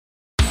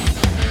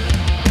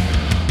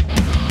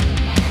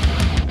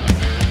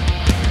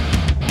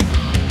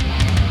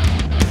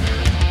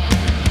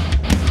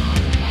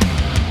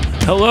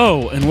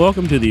Hello, and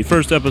welcome to the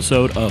first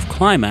episode of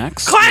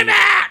Climax.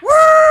 Climax!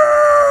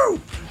 Woo!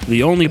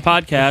 The only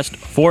podcast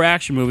for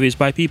action movies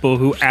by people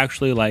who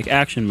actually like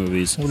action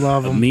movies. We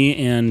love them. Me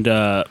and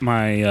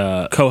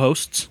my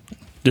co-hosts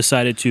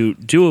decided to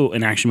do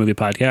an action movie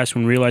podcast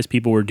when we realized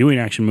people were doing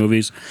action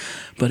movies,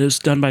 but it was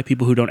done by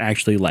people who don't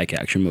actually like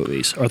action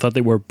movies or thought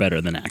they were better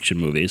than action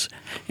movies.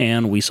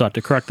 And we sought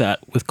to correct that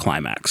with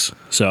Climax.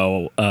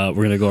 So we're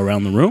going to go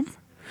around the room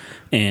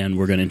and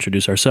we're going to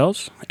introduce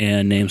ourselves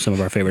and name some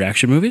of our favorite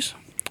action movies.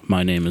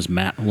 My name is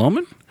Matt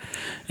Lohman,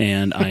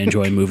 and I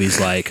enjoy movies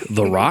like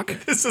The Rock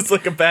This is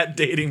like a bad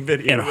dating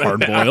video. and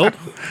Hard Boiled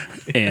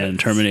and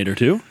Terminator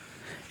 2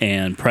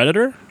 and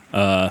Predator.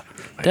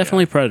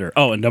 Definitely Predator.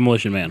 Oh, and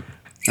Demolition Man.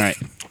 All right.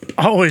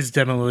 Always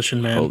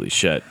Demolition Man. Holy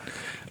shit.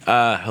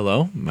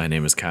 Hello, my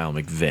name is Kyle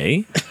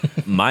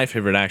McVeigh. My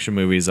favorite action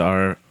movies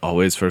are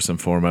always, first and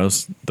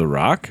foremost, The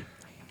Rock.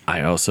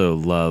 I also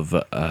love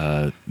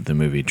the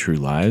movie True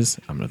Lies.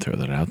 I'm going to throw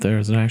that out there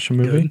as an action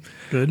movie.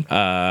 Good.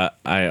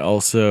 I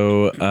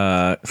also,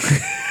 I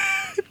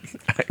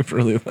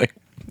really like,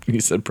 you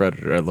said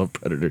Predator. I love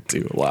Predator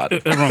 2 a lot.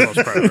 Everyone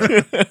loves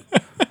Predator.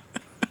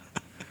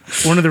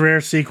 One of the rare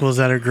sequels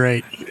that are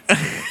great.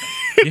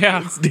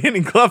 Yeah. It's Danny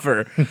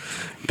Glover.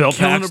 Bill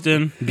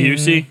Paxton,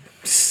 Busey.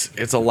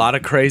 It's a lot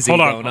of crazy Hold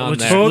going on. on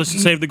Let's, there.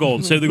 let's save the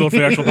gold. Save the gold for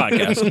the actual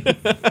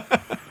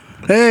podcast.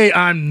 Hey,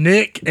 I'm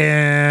Nick,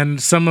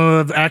 and some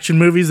of the action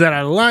movies that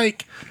I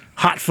like: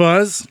 Hot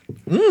Fuzz,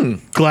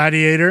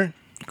 Gladiator.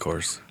 Of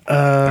course.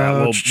 That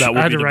will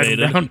I had be to write it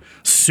debated. down.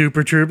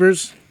 Super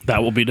Troopers.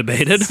 That will be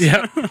debated.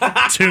 Yeah.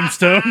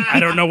 Tombstone. I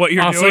don't know what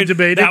you're Also doing.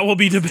 debated. That will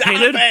be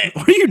debated. it.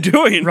 What are you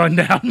doing?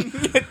 Rundown.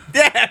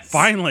 Yes!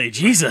 Finally,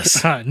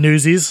 Jesus.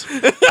 Newsies.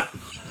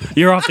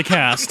 You're off the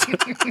cast.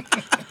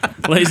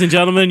 Ladies and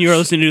gentlemen, you are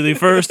listening to the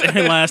first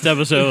and last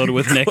episode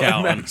with Nick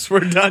Allen. Max,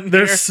 we're done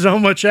There's here. so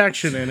much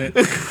action in it.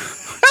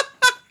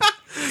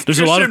 There's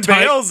a lot of Christian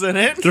tight, Bale's in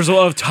it. there's a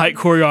lot of tight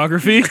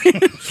choreography.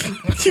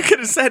 You could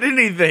have said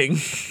anything.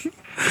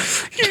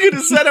 You could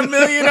have said a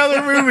million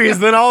other movies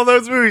than all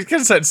those movies. You could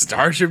have said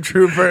Starship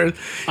Troopers.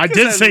 I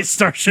did say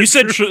Starship. You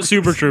said Troopers.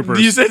 Super Troopers.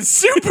 You said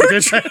Super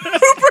Did I-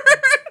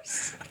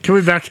 Troopers. Can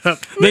we back up?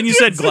 Then you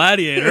said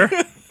Gladiator.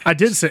 I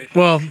did say.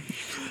 Well,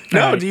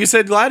 No, you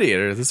said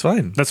Gladiator. That's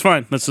fine. That's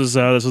fine. This is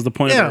the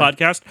point Yeah. of the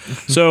podcast.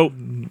 So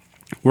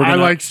we're I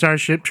gonna like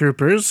Starship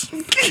Troopers.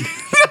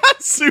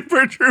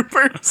 Super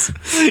Troopers.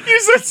 You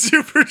said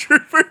Super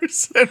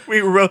Troopers. And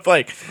we were both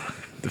like,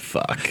 the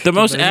fuck? the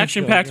most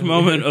action-packed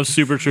moment of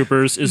Super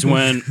Troopers is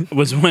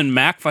when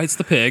Mac fights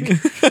the pig,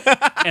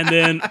 and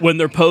then when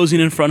they're posing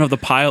in front of the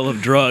pile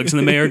of drugs, and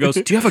the mayor goes,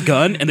 "Do you have a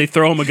gun?" And they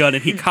throw him a gun,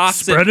 and he cocks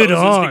Spread it, it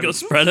poses, on. and goes,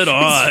 "Spread it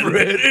on."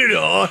 Spread it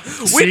on.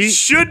 See? Which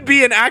should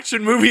be an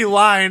action movie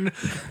line,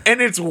 and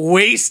it's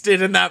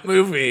wasted in that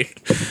movie.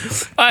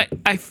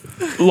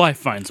 Life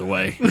finds a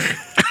way.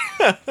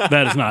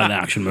 That is not an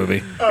action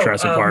movie.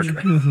 Jurassic Park.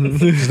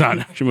 It's not an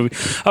action movie.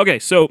 Okay,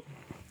 so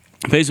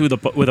basically, the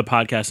way the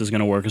podcast is going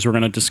to work is we're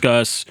going to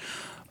discuss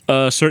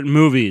certain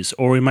movies,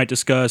 or we might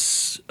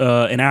discuss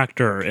an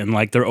actor and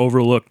like their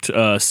overlooked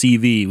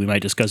CV. We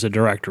might discuss a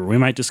director. We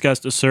might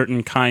discuss a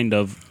certain kind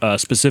of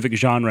specific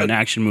genre in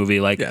action movie,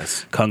 like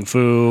Yes. kung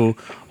fu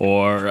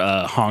or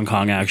Hong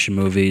Kong action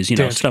movies. You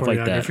know, Dance stuff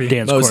like that. choreography.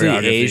 Dance Mostly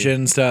choreography.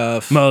 Asian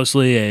stuff.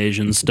 Mostly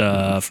Asian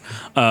stuff.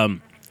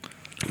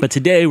 But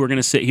today we're going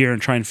to sit here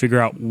and try and figure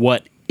out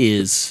what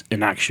is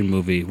an action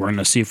movie. We're going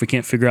to see if we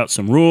can't figure out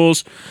some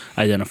rules,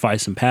 identify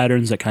some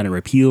patterns that kind of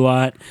repeat a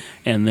lot,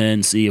 and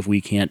then see if we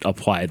can't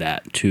apply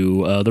that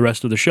to the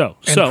rest of the show.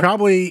 And So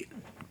probably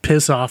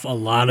piss off a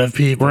lot of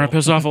people. we're going to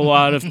piss off a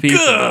lot of people.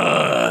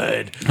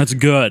 Good. That's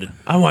good.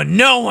 I want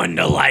no one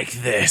to like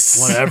I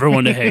this. want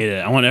everyone to hate it.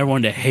 I want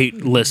everyone to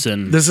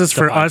listen. This is to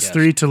for the us podcast.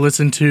 three to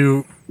listen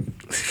to.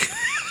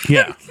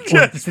 Yeah.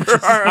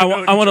 For our I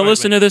own want to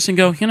listen enjoyment. to this and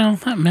go, you know,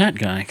 that Matt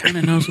guy kind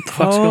of knows what the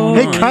fuck's going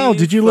Hey, on. Kyle,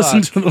 did you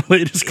listen to the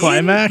latest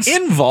climax?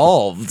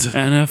 Involved.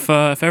 And if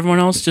everyone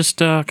else just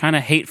kind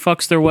of hate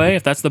fucks their way,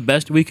 if that's the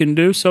best we can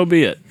do, so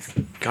be it.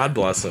 God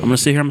bless I'm him. going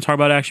to sit here and talk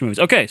about action movies.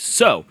 Okay,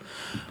 so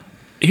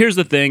here's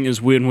the thing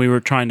is when we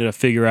were trying to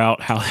figure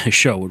out how this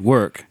show would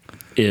work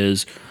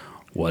is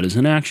what is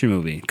an action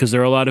movie? Because there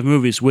are a lot of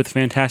movies with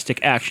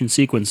fantastic action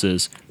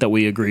sequences that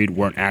we agreed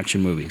weren't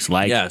action movies,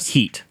 like Yes.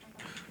 Heat.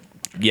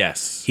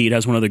 Yes. Heat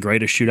has one of the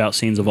greatest shootout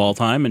scenes of all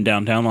time in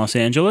downtown Los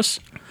Angeles.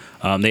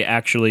 They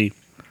actually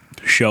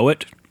show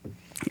it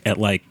at,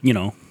 like, you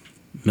know,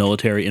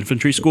 military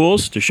infantry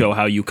schools to show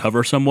how you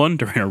cover someone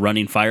during a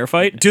running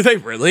firefight. Do they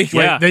really?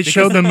 Yeah. They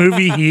showed the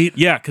movie Heat.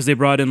 Yeah, because they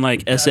brought in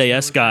like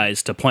SAS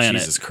guys to plan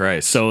Jesus it.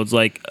 Christ. So it's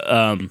like,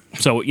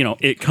 so you know,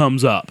 it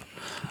comes up,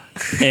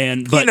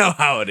 and but you know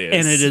how it is.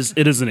 and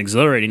it is an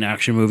exhilarating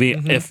action movie.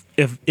 If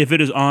it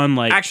is on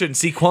like action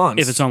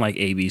sequence. if it's on like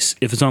ABC,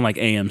 if it's on like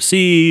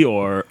AMC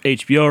or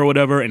HBO or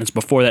whatever, and it's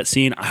before that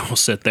scene, I will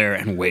sit there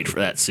and wait for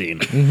that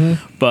scene.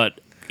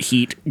 But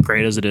Heat,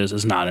 great as it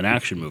is not an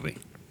action movie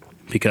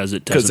because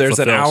it doesn't because there's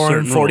an fulfill hour certain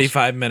and rules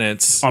 45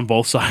 minutes. on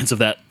both sides of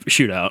that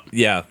shootout.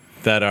 Yeah.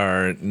 that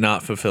are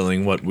not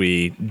fulfilling what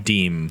we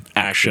deem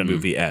action Action.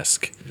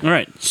 movie-esque. All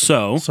right,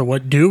 so So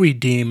what do we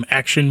deem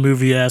action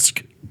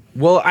movie-esque?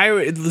 Well,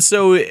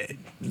 so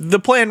the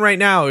plan right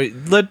now,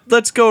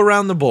 let's go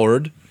around the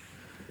board.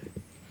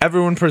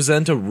 Everyone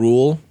present a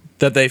rule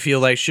that they feel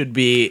like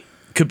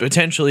could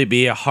potentially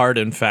be a hard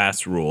and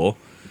fast rule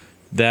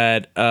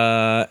that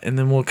and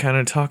then we'll kind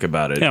of talk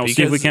about it. yeah, we'll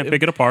see if we Because can't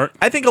pick it apart.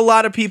 I think a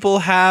lot of people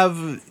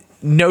have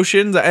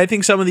notions. I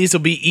think some of these will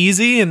be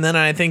easy, and then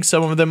I think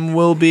some of them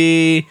will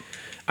be.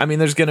 I mean,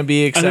 there's going to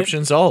be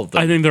exceptions to all of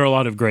them. I think there are a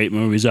lot of great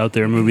movies out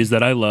there, movies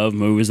that I love,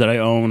 movies that I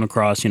own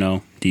across,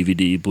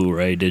 DVD,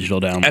 Blu-ray,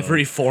 digital download.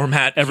 Every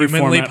format Every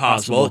humanly format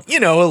possible.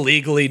 possible.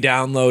 Illegally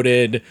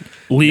downloaded.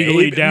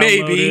 legally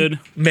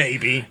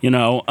Maybe.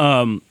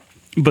 downloaded.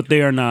 But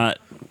they are not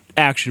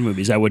action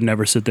movies. I would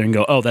never sit there and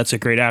go, oh, that's a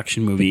great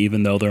action movie,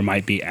 even though there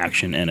might be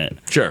action in it.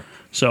 Sure.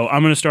 So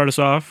I'm going to start us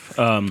off.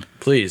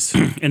 Please.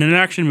 In an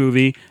action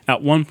movie,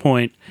 at one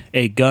point,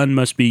 a gun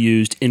must be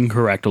used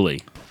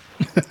incorrectly.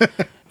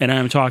 And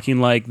I'm talking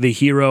like the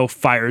hero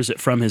fires it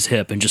from his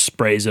hip and just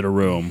sprays at a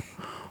room.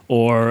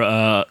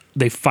 Or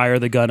they fire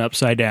the gun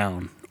upside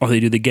down. Or they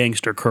do the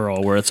gangster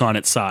curl where it's on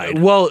its side.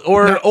 Well,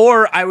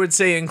 or I would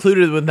say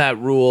included with that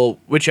rule,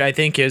 which I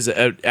think is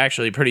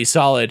actually pretty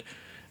solid,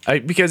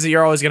 because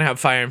you're always going to have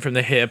firing from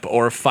the hip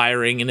or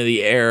firing into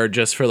the air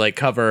just for like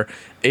cover,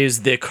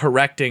 is the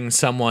correcting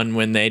someone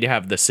when they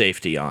have the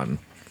safety on.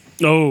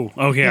 Oh,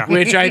 yeah.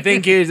 Which I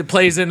think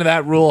plays into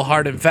that rule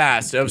hard and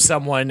fast of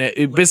someone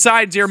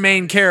besides your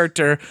main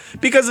character,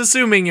 because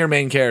assuming your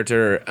main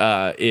character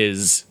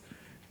is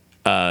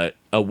a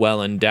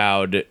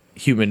well-endowed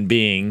human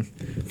being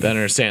that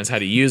understands how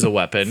to use a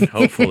weapon,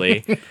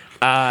 hopefully.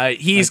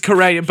 He's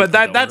correct, but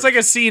that's like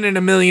a scene in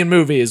a million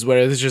movies where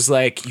it's just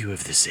like, you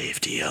have the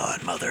safety on,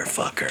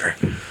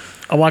 motherfucker.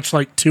 I watched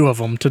like 2 of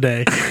them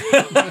today.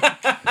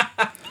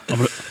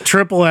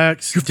 Triple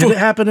X. Did it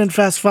happen in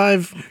Fast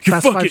 5?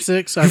 Fast 5,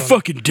 6? You're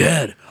fucking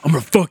dead. I'm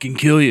going to fucking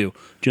kill you.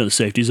 Do you know the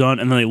safety's on?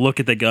 And then they look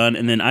at the gun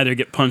and then either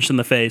get punched in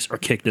the face or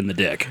kicked in the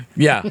dick.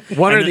 Yeah,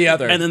 one or And the then-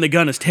 other. And then the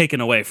gun is taken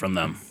away from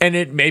them.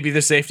 And maybe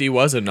the safety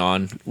wasn't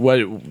on.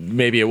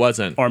 Maybe it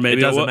wasn't. Or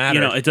maybe it doesn't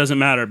matter. It doesn't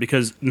matter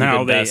because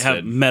now they have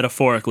invested.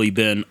 metaphorically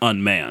been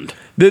unmanned.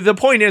 The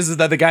point is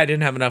that the guy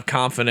didn't have enough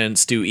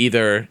confidence to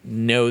either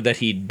know that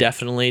he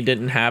definitely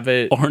didn't have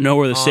it, Or know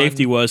where the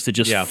safety was to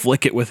just Yeah.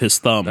 flick it with his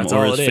thumb That's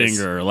or all his it is.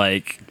 finger.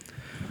 Like,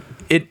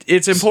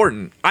 it's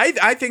important.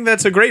 I think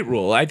that's a great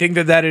rule. I think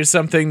that is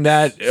something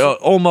that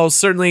almost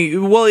certainly.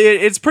 Well,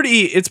 it's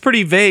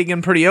pretty vague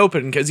and pretty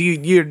open because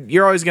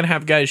you're always gonna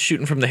have guys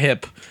shooting from the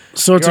hip.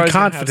 So it's You're a always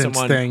gonna have confidence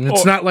someone- thing.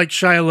 It's not like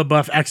Shia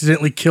LaBeouf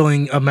accidentally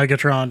killing a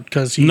Megatron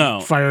because he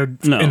No.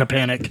 fired No. in a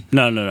panic.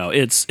 no.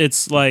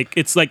 It's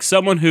like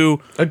someone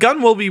who, A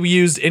gun will be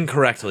used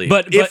incorrectly,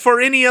 but if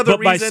for any other but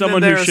reason, by then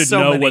someone there who are should so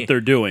know many. what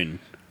they're doing.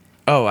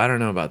 Oh, I don't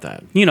know about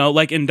that.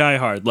 Like in Die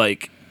Hard,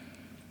 like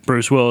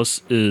Bruce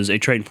Willis is a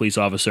trained police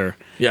officer.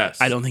 Yes,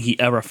 I don't think he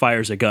ever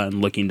fires a gun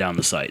looking down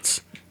the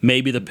sights.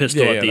 Maybe the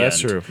pistol Yeah, at the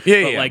that's end. true.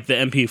 Yeah, but yeah. like the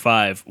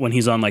MP5 when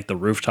he's on like the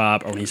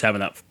rooftop or when he's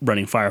having that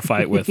running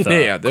firefight with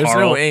Yeah, there's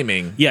Carl. no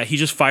aiming. Yeah, he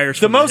just fires.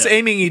 The from most hip.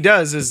 aiming he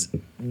does is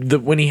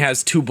when he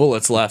has 2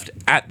 bullets left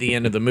at the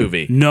end of the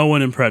movie. No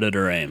one in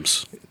Predator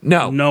aims.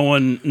 No, No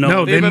one.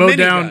 No, They they have a mowed minigun.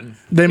 down.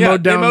 They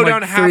mowed down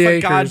like half 3 a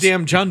acres.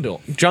 goddamn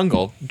jungle. or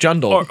Jungle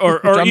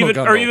even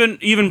gundle. or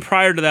even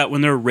prior to that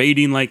when they're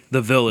raiding like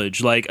the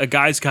village, like a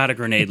guy's got a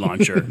grenade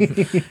launcher.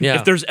 Yeah.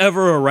 If there's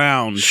ever a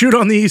round Shoot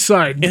on the east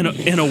side. in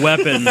a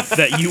weapon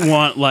that you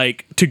want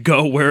like to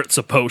go where it's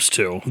supposed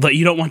to, that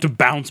you don't want to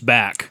bounce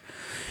back,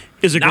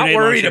 is a Not grenade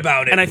worried launcher.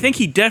 about it. And I think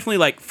he definitely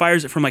like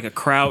fires it from like a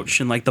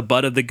crouch, and like the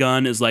butt of the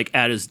gun is like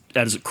at his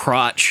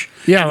crotch.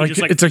 Yeah, And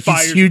he like just, it's a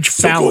fires- huge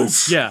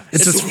phallus. Yeah.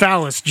 It's this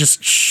phallus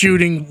just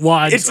shooting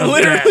wads. It's of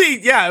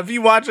literally If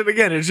you watch it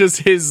again, it's just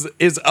his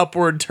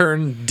upward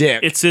turned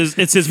dick. It's his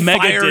mega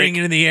Firing dick.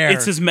 into the air.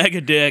 It's his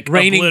mega dick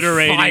Raining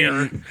obliterating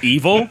fire.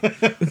 evil,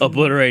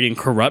 obliterating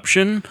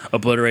corruption,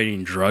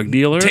 obliterating drug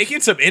dealers,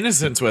 taking some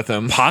innocence with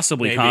him.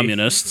 possibly maybe.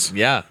 communists.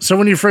 Yeah. So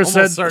when you first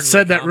Almost said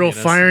certainly that rule,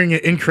 communist. firing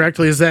it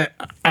incorrectly, is that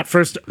at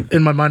first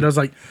in my mind I was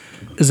like,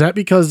 is that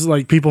because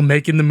like people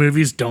making the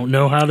movies don't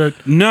know how to?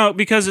 No,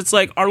 because it's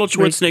like Arnold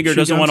Schwarzenegger shoot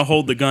doesn't guns? want to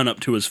hold the gun up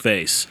to his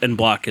face and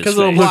block his face. Because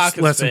it'll block Looks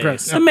his less face.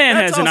 impressive. The man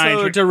That's has an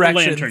also eye a direction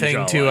lantern thing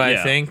jaw, too. I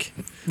yeah. think.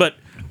 But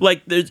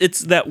like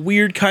it's that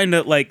weird kind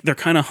of like they're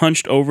kind of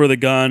hunched over the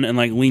gun and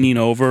like leaning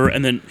over,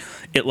 and then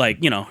it like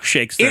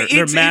shakes their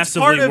It's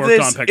massively part of worked this.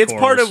 on pectorals. It's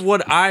part of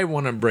what I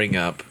want to bring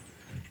up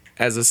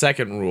as a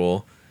second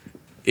rule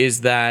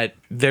is that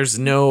there's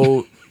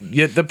no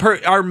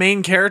our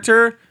main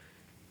character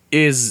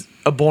is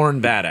a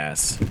born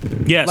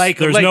badass. yes.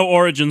 There's no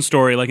origin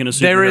story like in a superhero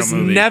There is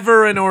movie.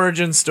 never an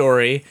origin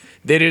story.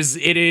 It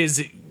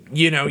is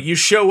you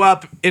show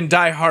up in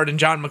Die Hard and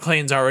John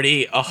McClane's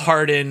already a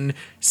hardened,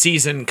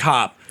 seasoned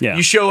cop. Yeah.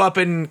 You show up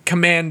in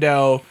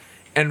Commando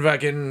and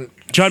fucking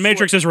John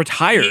Matrix is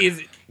retired.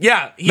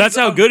 Yeah, That's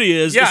how good he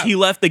is. Yeah. Is he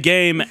left the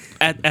game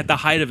at the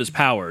height of his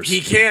powers. He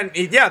can't.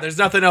 Yeah, there's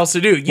nothing else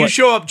to do. You What?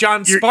 show up,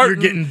 John You're Spartan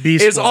getting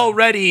Beast is Squad.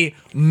 already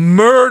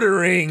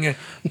murdering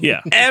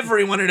yeah.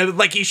 everyone in it.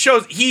 Like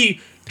he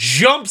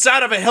jumps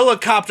out of a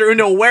helicopter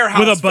into a warehouse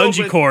With a filled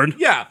bungee cord.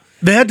 Yeah.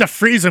 They had to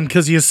freeze him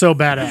because he is so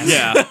badass.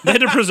 Yeah, they had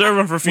to preserve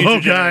him for future Whoa,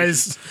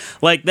 generations. guys.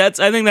 Like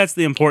I think that's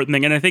the important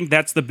thing, and I think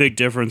that's the big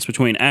difference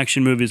between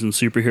action movies and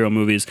superhero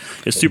movies.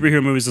 Is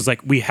superhero movies is like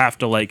we have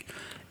to like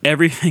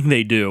everything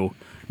they do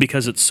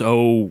because it's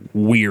so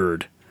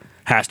weird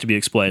has to be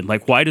explained.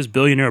 Like why does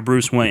billionaire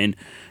Bruce Wayne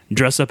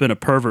dress up in a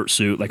pervert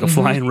suit like a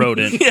flying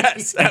rodent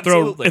Yes.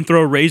 and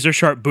throw razor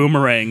sharp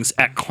boomerangs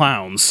at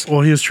clowns? Well,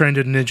 he was trained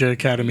at Ninja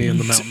Academy in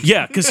the mountains.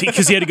 Yeah, because he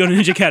had to go to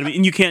Ninja Academy,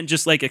 and you can't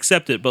just like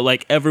accept it. But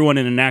like everyone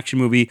in an action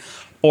movie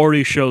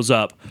already shows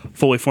up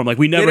fully formed. Like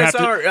we never It have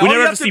is to. our- We all never you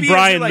have have to to see be is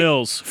Brian like-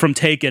 Mills from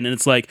Taken, and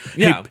it's like,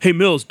 Yeah. hey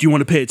Mills, do you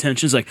want to pay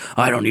attention? He's like,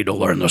 I don't need to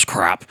learn this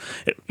crap.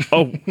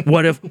 Oh,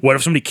 what if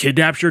somebody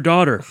kidnaps your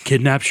daughter?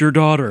 Kidnaps your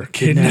daughter.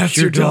 Kidnaps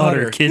your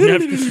daughter.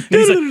 Kidnaps. And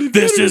he's like,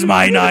 this is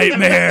my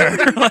nightmare.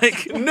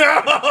 Like,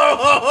 No.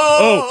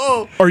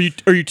 oh, are you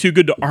too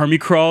good to army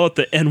crawl at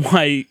the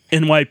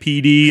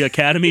NYPD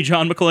Academy,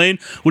 John McClane?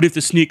 Would you have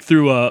to sneak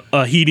through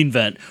a heating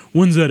vent?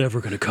 When's that ever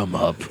going to come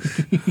up?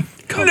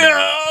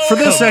 For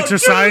this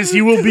exercise,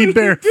 you will be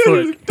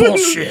barefoot.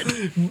 Bullshit.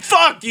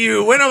 Fuck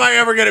you. When am I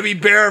ever going to be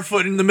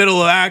barefoot in the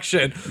middle of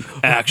action?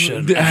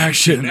 Action.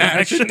 Action.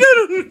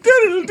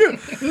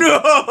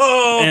 No.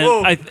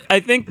 And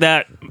I think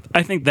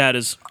that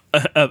is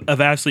a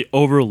vastly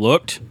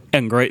overlooked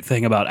and great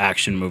thing about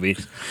action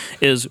movies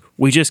is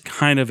we just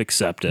kind of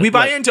accept it. We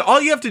buy Like, into all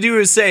you have to do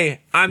is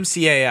say I'm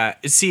CAI,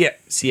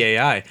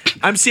 CAI.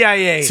 I'm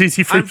CIA. It's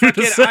easy for I'm you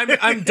to say.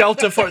 I'm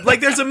Delta Force.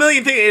 Like there's a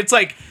million things. It's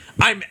like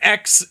I'm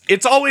ex.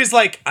 It's always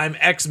like I'm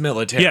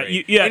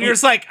ex-military. Yeah, And you're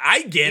just like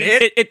I get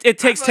it. It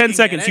takes I 10 fucking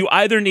seconds. get it. You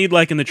either need,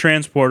 like in the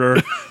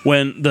transporter,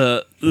 when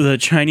the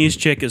Chinese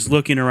chick is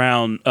looking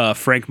around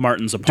Frank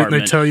Martin's Didn't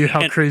apartment. they tell you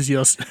how and- crazy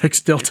us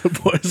ex-Delta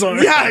boys are?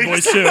 Yeah,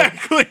 Boys too.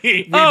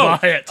 exactly. Oh,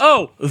 buy it.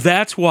 oh,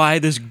 that's why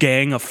this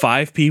gang of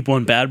 5 people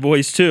in Bad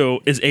Boys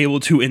 2 is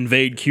able to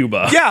invade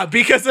Cuba. Yeah,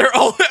 because they're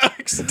all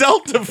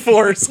ex-Delta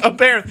Force,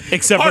 apparently.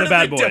 Except for Part the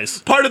of Bad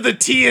Boys. Part of the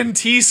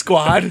TNT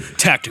squad,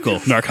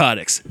 Tactical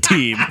narcotics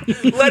team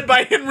led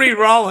by Henry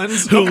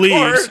Rollins, who of leaves.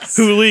 course.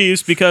 Who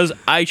leaves because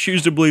I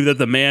choose to believe that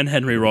the man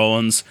Henry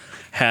Rollins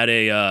had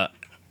a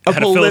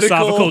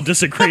philosophical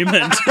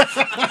disagreement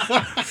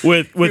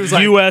with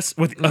like-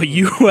 a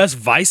U.S.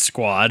 vice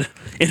squad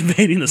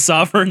invading the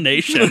sovereign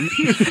nation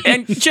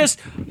and just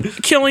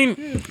killing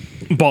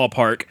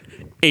ballpark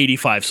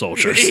 85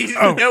 soldiers.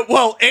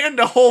 Well, and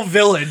a whole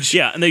village.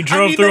 Yeah, and they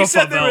drove through they a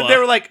said favela. They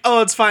were like,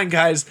 "Oh, it's fine,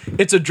 guys.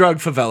 It's a drug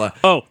favela."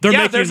 Oh, they're yeah,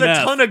 making there's meth.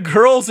 a ton of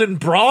girls in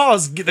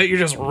bras that you're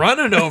just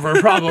running over.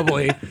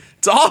 Probably,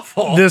 it's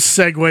awful. This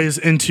segues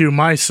into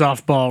my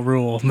softball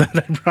rule that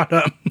I brought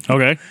up.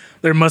 Okay.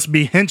 There must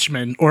be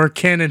henchmen or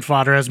cannon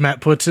fodder, as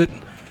Matt puts it,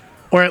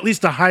 or at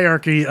least a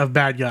hierarchy of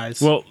bad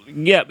guys. Well,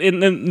 yeah,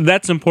 and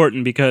that's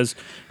important because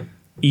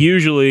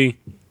usually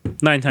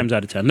 9 times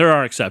out of 10, there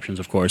are exceptions,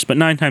 of course, but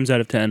 9 times out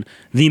of 10,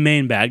 the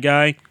main bad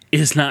guy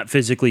is not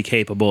physically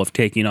capable of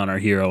taking on our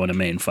hero in a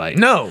main fight.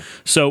 no,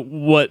 So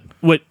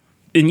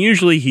and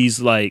usually he's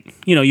like,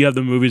 you have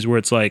the movies where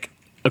it's like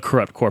a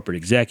corrupt corporate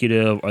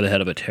executive or the head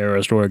of a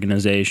terrorist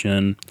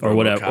organization or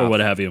whatever, or RoboCop. what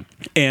have you.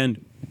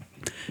 And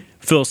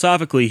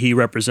philosophically, he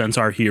represents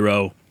our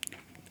hero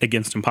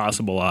against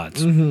impossible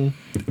odds.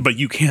 Mm-hmm. But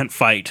you can't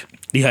fight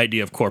the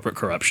idea of corporate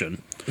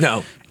corruption.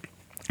 no.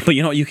 But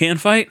you know what you can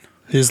fight?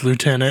 His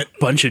lieutenant.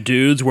 Bunch of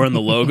dudes wearing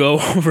the logo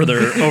over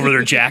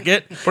their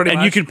jacket, Pretty and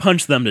much. you can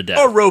punch them to death.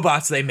 Or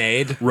robots they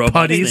made.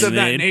 Robots Things they of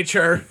that made.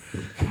 nature.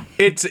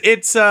 It's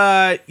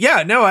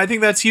yeah, no, I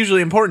think that's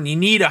hugely important. You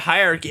need a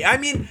hierarchy. I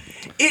mean,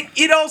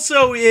 it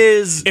also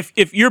is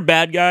If you're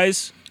bad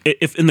guys,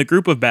 if in the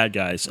group of bad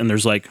guys, and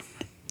there's like,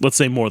 let's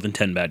say more than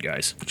 10 bad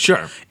guys,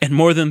 sure. and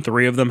more than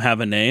 3 of them have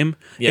a name,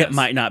 Yes. it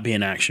might not be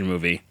an action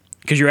movie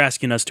because you're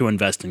asking us to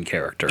invest in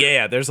character.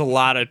 Yeah, there's a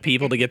lot of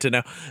people to get to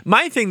know.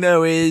 My thing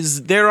though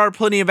is there are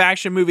plenty of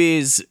action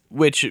movies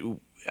which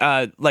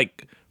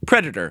like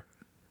Predator.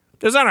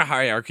 There's not a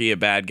hierarchy of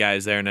bad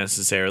guys there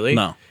necessarily.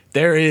 No.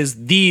 There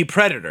is the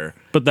Predator.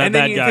 But that And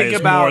then bad you guy think is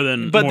about, more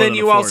than- But more then than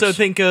you a also force.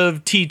 think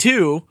of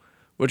T2,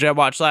 which I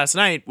watched last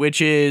night,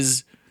 which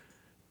is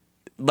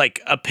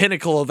like a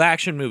pinnacle of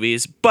action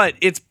movies, but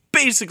it's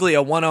basically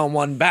a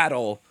one-on-one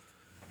battle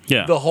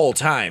Yeah. the whole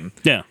time.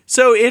 Yeah.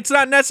 So it's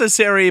not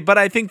necessary, but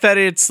I think that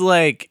it's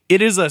like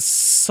it is a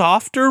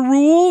softer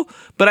rule,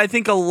 but I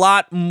think a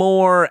lot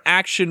more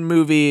action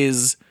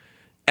movies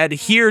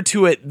adhere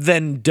to it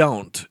than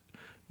don't.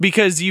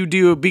 Because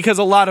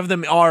a lot of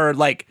them are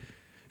like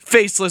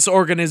faceless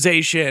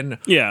organization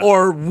Yeah.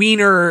 or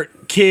wiener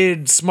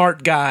kid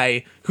smart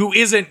guy who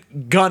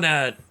isn't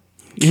gonna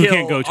He kill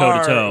can't go toe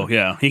to toe. our-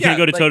 Yeah. He can't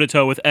go to like- toe to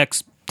toe with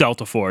ex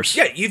Delta Force.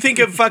 Yeah, you think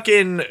of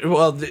fucking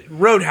the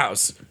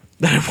Roadhouse.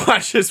 that I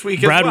watched this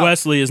week. Brad as well.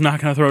 Wesley is not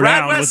going to throw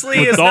Brad down. Wesley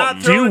with is Dalton.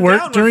 not Do you throwing work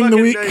down with during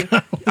the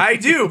fucking- I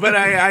do, but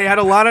I had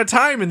a lot of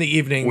time in the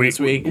evening this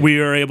week. We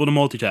are able to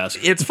multitask.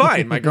 It's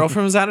fine. My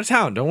girlfriend was out of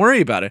town. Don't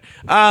worry about it.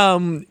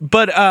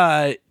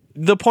 But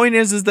the point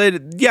is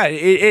that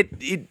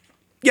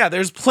yeah,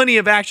 there's plenty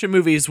of action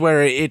movies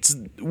where it's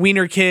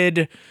wiener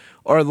kid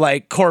or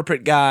like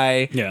corporate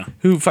guy. Yeah.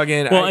 Who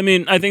fucking. Well, I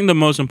mean, I think the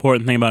most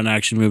important thing about an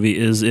action movie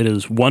is it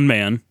is one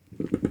man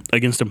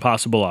against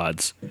impossible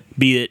odds.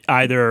 Be it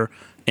either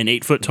an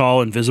 8-foot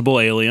tall invisible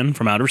alien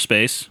from outer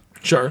space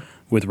sure.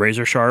 with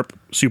razor sharp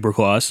super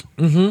claws,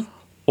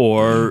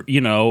 or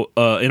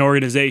an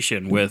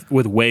organization with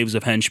waves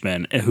of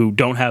henchmen who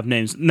don't have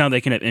names. Now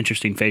they can have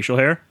interesting facial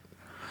hair.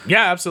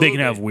 Yeah, absolutely. They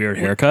can have weird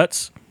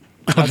haircuts,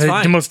 That's They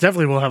fine. most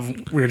definitely will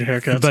have weird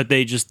haircuts. but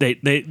they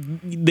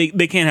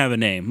can't have a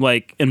name.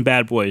 Like in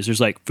Bad Boys, there's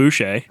like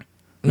Fouché,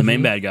 the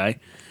main bad guy,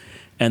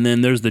 and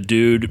then there's the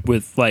dude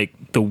with like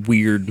the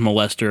weird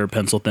molester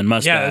pencil thin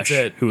mustache, that's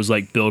it. who was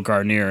like Bill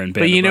Garnier and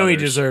Band But of you know he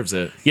Brothers. deserves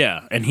it.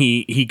 Yeah, and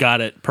he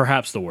got it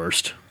perhaps the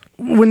worst.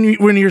 when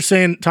you're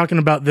talking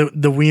about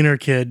the wiener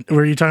kid,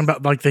 were you talking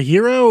about like the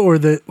hero or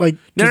the like?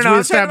 No, 'cause no, we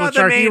I'm talking about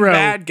the main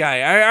bad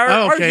guy.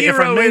 Our okay, if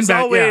hero our main is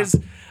bad- always.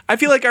 I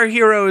feel like our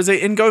hero is,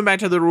 and going back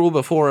to the rule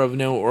before of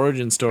no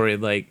origin story,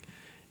 like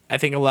I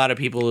think a lot of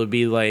people would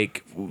be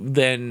like,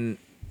 then.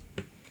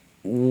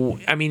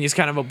 I mean, he's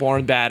kind of a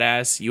born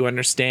badass. You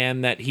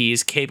understand that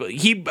he's capable.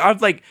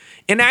 Like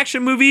in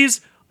action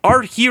movies,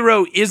 our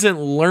hero isn't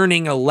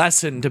learning a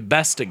lesson to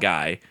best a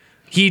guy.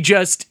 He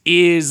just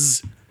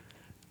is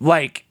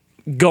like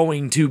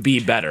going to be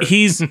better.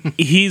 He's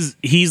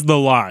the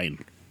line.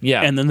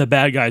 Yeah. And then the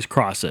bad guys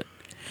cross it.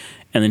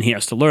 And then he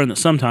has to learn that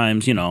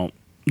sometimes,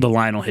 the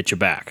line will hit you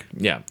back.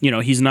 Yeah.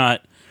 He's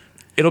not,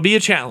 It'll be a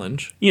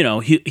challenge.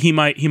 he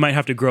might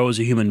have to grow as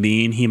a human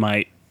being. He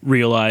might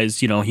realize,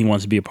 he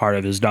wants to be a part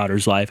of his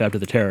daughter's life after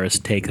the terrorists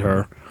take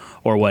her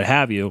or what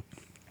have you.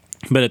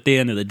 But at the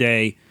end of the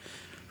day,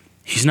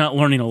 he's not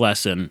learning a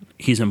lesson.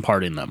 He's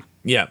imparting them.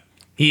 Yeah.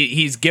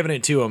 He's giving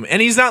it to him.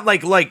 And he's not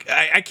like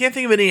I can't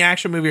think of any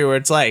action movie where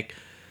it's like,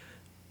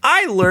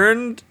 I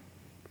learned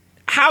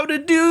how to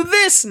do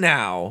this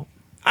now.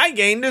 I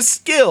gained a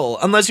skill.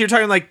 Unless you're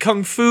talking like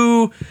kung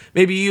fu,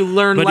 maybe you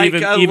learn But like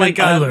even- a, even- like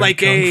I a learned like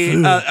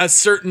kung fu. a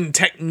certain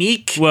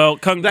technique. Well,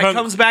 that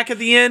comes back at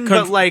the end,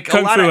 Kung, but like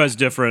Kung a lot Fu of has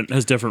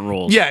different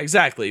rules. yeah,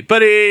 exactly.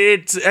 But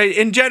it's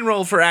in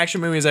general for action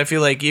movies. I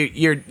feel like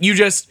you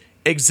just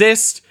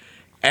exist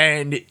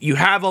and you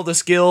have all the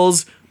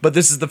skills, but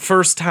this is the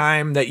first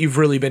time that you've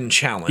really been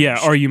challenged. Yeah,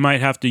 or you might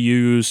have to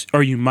use,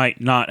 or you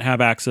might not have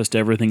access to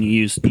everything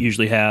you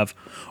usually have,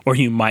 or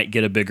you might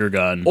get a bigger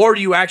gun. Or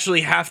you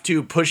actually have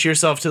to push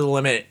yourself to the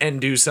limit and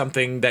do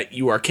something that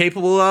you are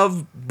capable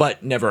of,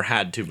 but never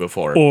had to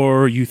before.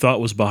 Or you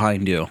thought was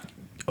behind you.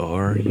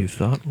 Or you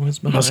thought was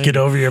behind. Must get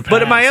over your past.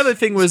 But my other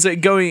thing was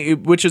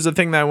which is a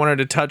thing that I wanted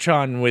to touch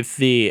on with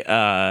the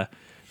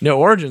no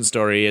origin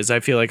story, is I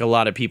feel like a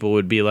lot of people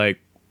would be like,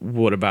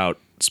 what about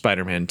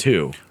Spider-Man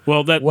 2?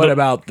 Well, What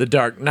about The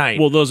Dark Knight?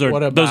 Well, those are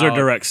What those are about-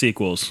 direct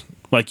sequels.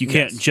 Like you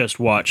can't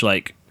just watch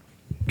like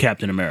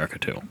Captain America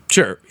 2.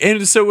 Sure.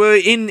 And so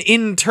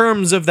in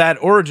terms of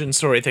that origin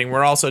story thing,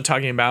 we're also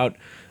talking about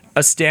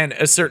a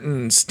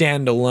certain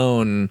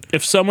standalone.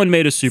 If someone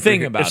made a super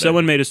Thing about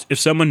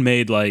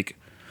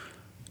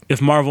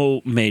if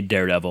Marvel made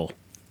Daredevil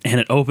and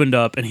it opened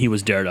up and he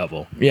was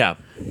Daredevil, Yeah.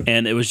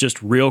 and it was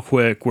just real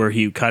quick where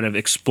he kind of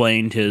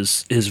explained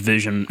his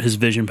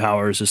vision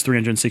powers, his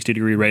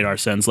 360-degree radar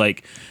sense,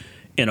 like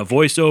in a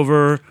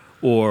voiceover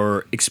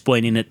or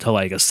explaining it to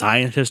like a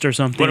scientist or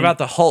something. What about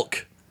the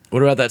Hulk?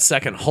 What about that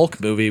second Hulk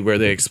movie where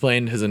they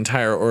explained his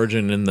entire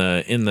origin in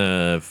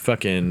the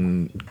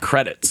fucking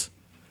credits?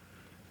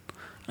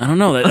 I don't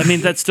know. I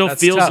mean, that still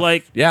That's feels tough.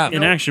 like Yeah.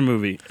 an action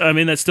movie. I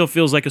mean, that still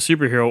feels like a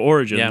superhero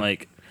origin. Yeah.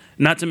 Like,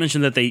 not to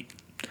mention that they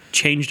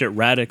changed it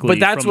radically. But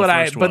that's from the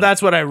first one.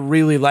 that's what I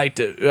really liked.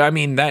 I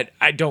mean, that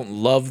I don't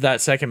love that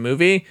second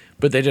movie,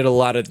 but they did a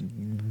lot of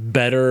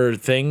better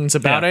things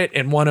about Yeah. it,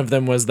 and one of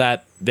them was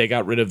that they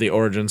got rid of the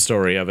origin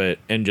story of it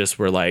and just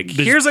were like,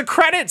 here's a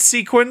credit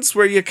sequence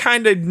where you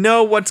kind of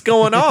know what's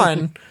going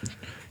on.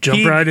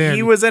 Jump right in.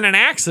 He was in an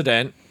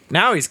accident.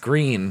 Now he's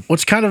green.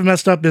 What's kind of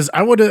messed up is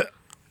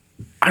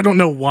I don't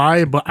know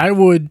why, but I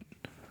would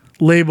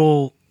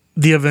label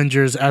the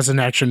Avengers as an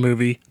action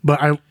movie.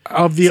 But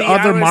of the See, I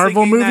other was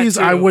Marvel thinking that movies,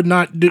 too. I would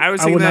not do. I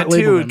was I thinking would that not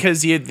label too them.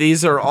 because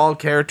these are all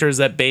characters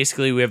that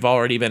basically we've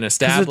already been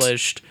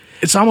established.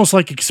 It's almost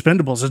like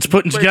Expendables. It's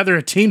putting together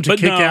a team to But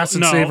kick no, ass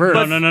and no, save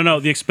Earth. No.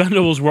 The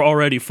Expendables were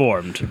already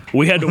formed.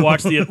 We had to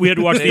watch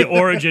the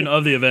origin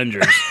of the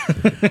Avengers.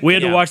 We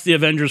had to Yeah. watch the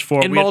Avengers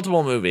form In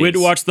multiple movies. We had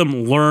to watch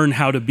them learn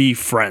how to be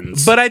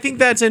friends. But I think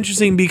that's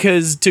interesting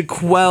because to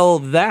quell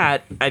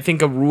that, I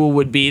think a rule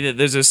would be that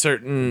there's a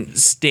certain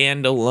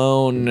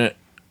standalone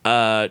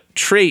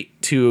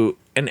trait to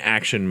an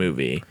action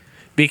movie.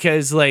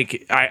 Because,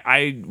 like,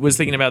 I was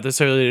thinking about this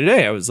earlier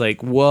today. I was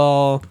like,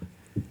 well,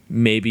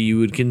 maybe you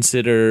would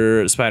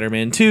consider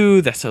Spider-Man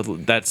 2.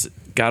 That's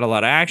got a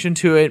lot of action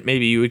to it.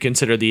 Maybe you would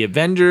consider the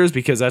Avengers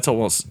because that's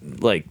almost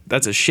like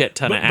that's a shit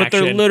ton of action. But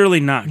they're literally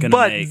not going to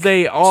make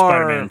they are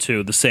Spider-Man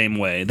 2 the same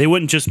way. They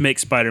wouldn't just make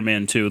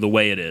Spider-Man 2 the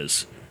way it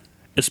is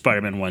if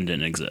Spider-Man 1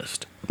 didn't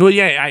exist. Well,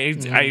 yeah,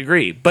 I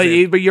agree, but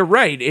you're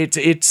right.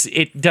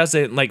 It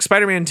doesn't like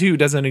Spider-Man 2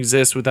 doesn't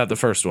exist without the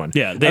first one.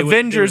 Yeah,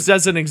 Avengers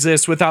doesn't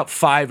exist without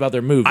 5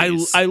 other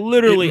movies. I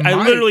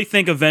literally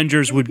think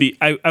Avengers would be.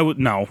 I would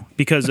no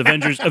because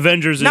Avengers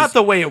is not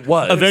the way it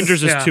was.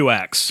 Avengers is 2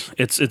 acts.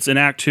 It's an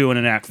act 2 and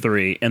an act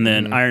 3, and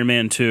then Iron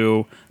Man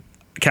 2,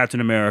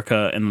 Captain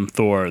America, and then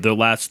Thor. The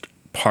last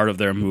part of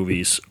their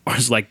movies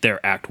is like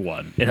their act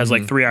 1. It has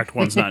like 3 act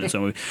 1s, not in its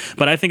own movie.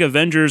 But I think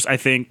Avengers,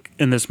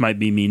 and this might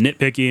be me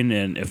nitpicking,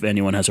 and if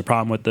anyone has a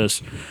problem with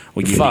this,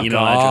 we'll give you the email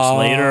address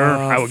later.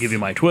 I will give you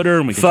my Twitter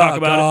and we can talk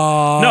about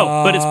it.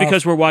 No, but it's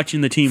because we're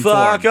watching the team form.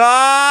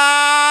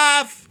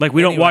 Off! Like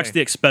we don't watch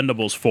the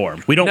Expendables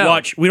form. We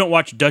don't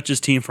watch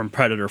Dutch's team from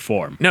Predator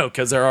form. No,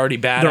 because they're already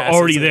badass. They're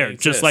already there,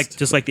 just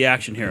like the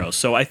action heroes.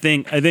 So I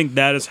think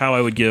that is how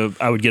I would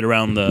get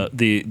around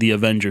the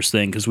Avengers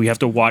thing, because we have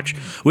to watch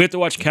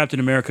Captain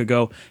America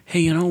go,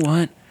 hey, you know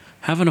what?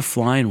 Having a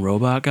flying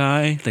robot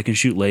guy that can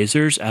shoot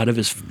lasers out of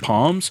his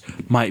palms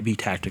might be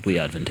tactically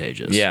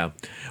advantageous. Yeah.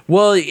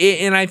 Well,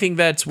 and I think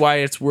that's why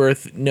it's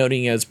worth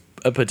noting as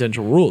a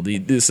potential rule.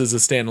 This is a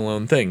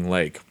standalone thing.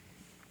 Like,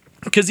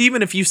 because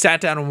even if you sat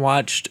down and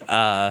watched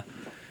Die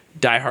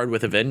Hard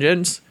with a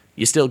Vengeance,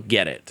 you still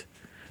get it.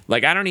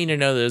 Like, I don't need to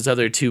know those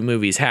other 2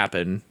 movies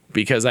happen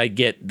because I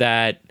get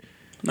that.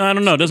 I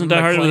don't know. Doesn't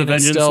Die Hard with a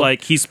Vengeance, still,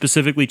 like, he's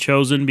specifically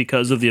chosen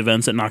because of the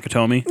events at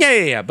Nakatomi?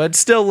 Yeah. But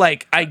still,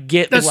 like, I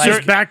get that's like,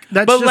 just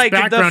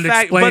background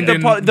explained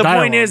in the dialogue.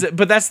 point is,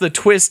 but that's the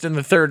twist in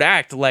the third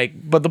act. Like,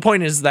 but the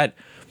point is that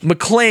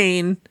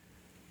McClane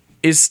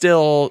is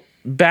still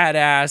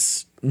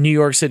badass New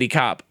York City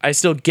cop. I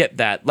still get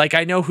that. Like,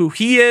 I know who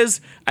he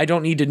is. I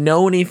don't need to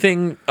know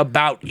anything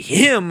about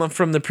him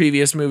from the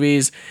previous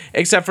movies,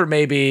 except for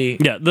maybe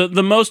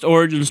the most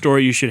origin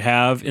story you should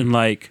have in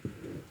like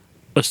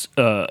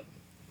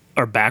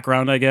our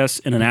background, I guess,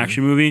 in an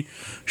action movie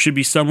should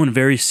be someone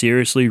very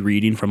seriously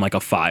reading from like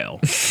a file.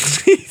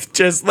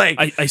 Just like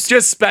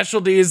just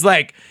specialties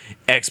like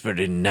expert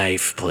in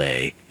knife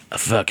play, a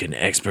fucking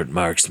expert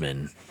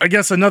marksman. I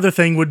guess another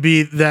thing would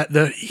be that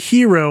the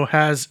hero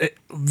has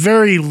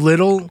very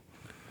little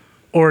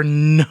or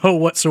no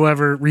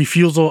whatsoever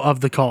refusal of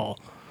the call.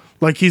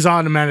 Like, he's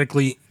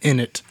automatically in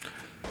it.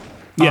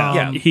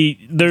 I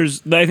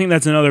think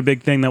that's another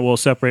big thing that will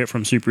separate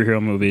from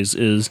superhero movies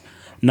is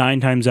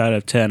 9 times out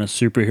of 10, a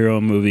superhero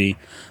movie,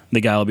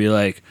 the guy will be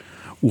like,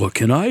 what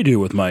can I do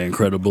with my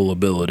incredible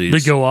abilities?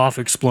 They go off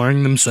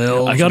exploring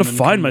themselves. I gotta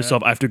find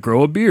myself. I have to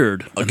grow a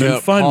beard and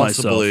then find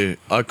myself.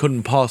 I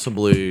couldn't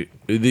possibly.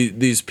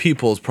 These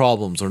people's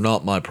problems are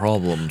not my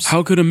problems.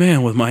 How could a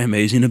man with my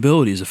amazing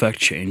abilities affect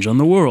change on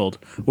the world?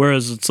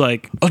 Whereas it's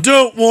like, I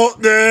don't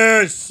want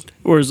this.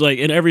 Whereas like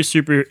in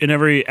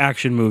every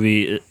action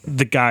movie,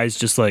 the guy's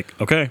just like,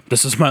 okay,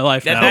 this is my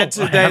life now.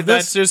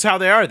 That's just how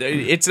they are.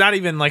 It's not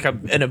even like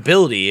an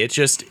ability.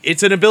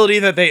 It's an ability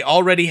that they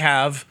already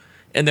have.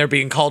 And they're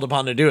being called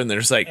upon to do it, and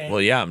they're just like,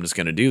 well, yeah, I'm just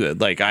going to do that.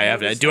 Like,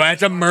 do I have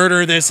to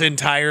murder this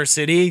entire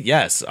city?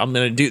 Yes, I'm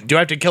going to do I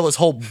have to kill this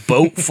whole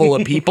boat full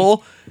of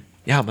people?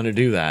 Yeah, I'm going to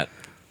do that.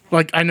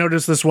 Like, I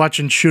noticed this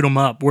watching Shoot 'Em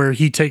Up, where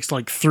he takes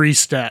like 3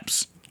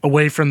 steps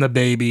away from the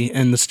baby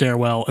in the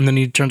stairwell, and then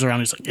he turns around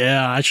and he's like,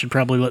 yeah, I should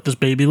probably let this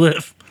baby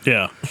live.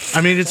 Yeah.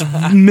 I mean, it's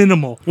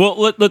minimal.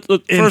 Well,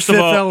 first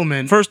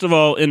of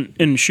all,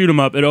 in Shoot 'Em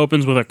Up, it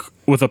opens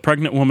with a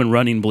pregnant woman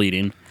running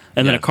bleeding.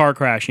 And then a car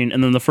crashing,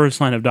 and then the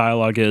first line of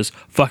dialogue is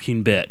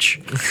 "fucking bitch,"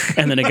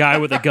 and then a guy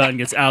with a gun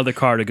gets out of the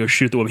car to go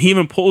shoot the woman. He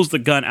even pulls the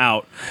gun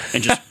out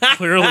and just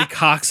clearly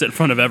cocks it in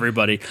front of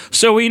everybody,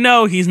 so we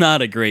know he's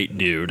not a great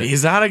dude.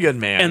 He's not a good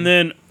man. And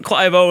then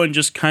Clive Owen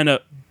just kind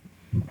of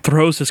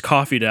throws his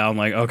coffee down,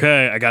 like,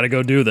 "Okay, I got to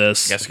go do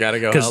this. Guess I got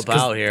to go help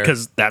out here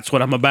because that's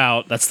what I'm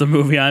about. That's the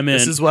movie I'm in.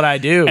 This is what I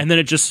do." And then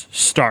it just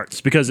starts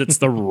because it's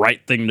the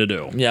right thing to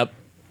do. Yep.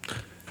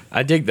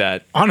 I dig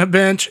that. On a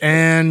bench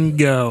and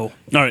go.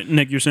 All right,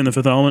 Nick, you're saying The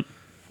Fifth Element?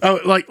 Oh,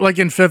 like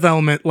in Fifth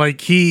Element,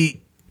 like they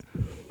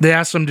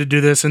asked him to do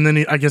this, and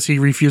then I guess he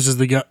refuses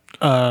he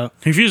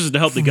refuses to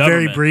help the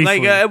government. Very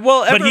briefly. Like,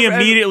 but he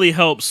immediately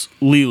helps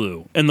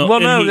Lilu.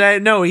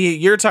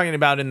 You're talking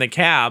about in the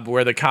cab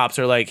where the cops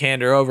are like,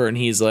 hand her over, and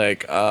he's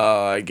like,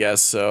 I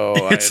guess so.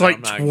 It's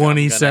like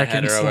 20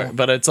 seconds.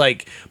 But it's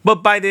like, but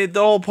by the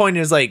whole point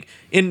is like,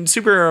 in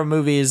superhero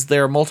movies,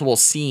 there are multiple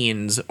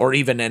scenes or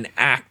even an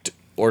act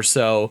or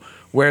so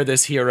where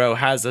this hero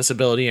has this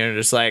ability and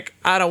just like,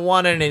 I don't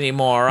want it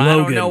anymore. I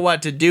don't know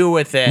what to do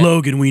with it.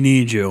 Logan, we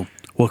need you.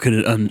 What could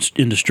an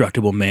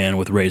indestructible man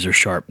with razor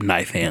sharp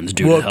knife hands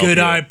do to help you? What could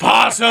I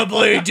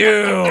possibly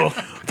do?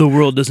 The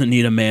world doesn't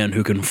need a man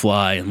who can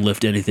fly and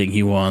lift anything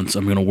he wants.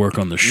 I'm going to work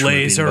on the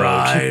shrimping laser boat.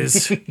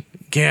 eyes.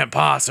 Can't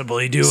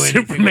possibly do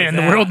anything. Superman,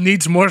 the world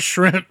needs more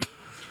shrimp.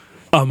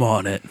 I'm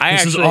on it.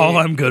 This is all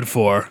I'm good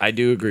for. I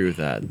do agree with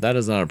that. That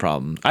is not a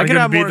problem. I'm going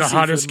to be the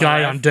hottest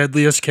guy on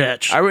Deadliest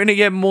Catch. I'm going to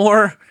get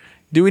more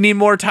Do we need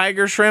more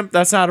tiger shrimp?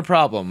 That's not a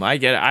problem. I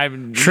get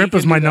it. Shrimp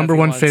is my number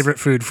one favorite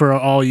food for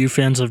all you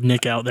fans of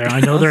Nick out there. I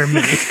know there are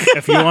many.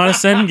 If you want to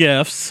send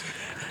gifts,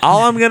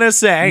 All I'm gonna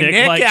say, Nick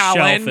Nick likes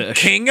Allen, shellfish.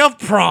 king of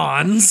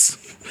prawns.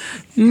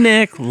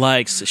 Nick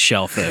likes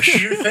shellfish.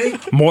 You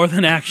think? More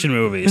than action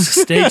movies.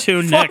 Stay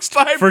tuned next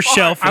by for far.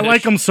 shellfish. I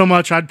like them so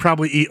much, I'd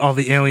probably eat all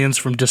the aliens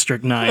from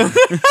District 9.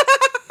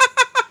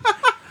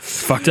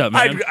 Fucked up,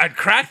 man. I'd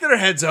crack their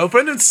heads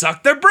open and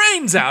suck their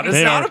brains out. It's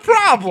They not are- a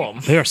problem.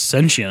 They are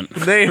sentient.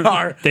 They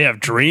are They have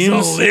dreams.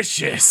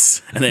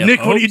 delicious. And they have Nick,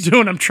 what are you hopes.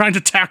 doing? I'm trying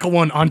to tackle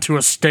one onto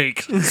a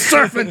stake.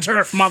 Surf and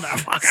turf,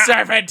 motherfucker.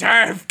 Surf and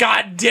turf.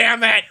 God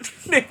damn it.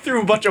 Nick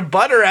threw a bunch of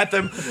butter at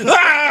them.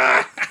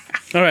 Ah!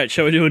 All right,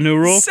 shall we do a new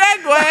rule?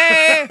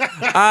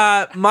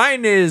 Segway.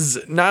 Mine is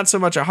not so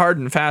much a hard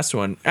and fast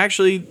one.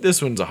 Actually,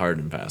 this one's a hard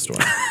and fast one.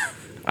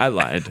 I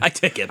lied. I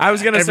take it. I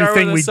was gonna start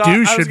Everything with a we do I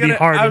was should be gonna-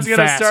 hard I was and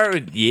gonna fast. start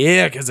with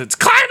because it's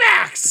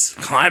climax.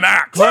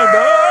 Climax.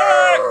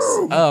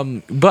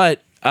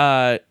 But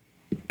and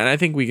I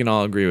think we can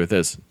all agree with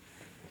this.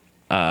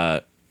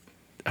 God,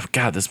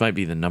 this might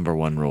be the number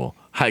one rule: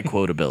 high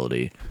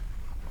quotability.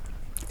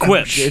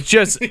 Quips. It's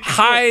just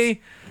high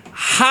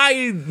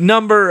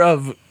number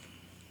of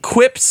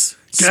quips,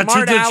 Get to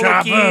smart the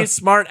chopper. alecky,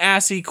 smart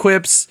assy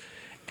quips,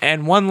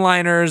 and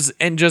one-liners,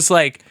 and just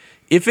like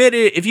if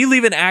you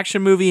leave an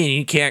action movie and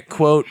you can't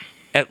quote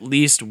at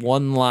least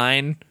one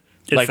line,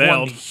 It like one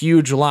failed.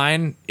 huge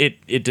line,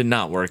 it did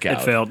not work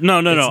out. It failed. No.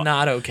 It's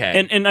not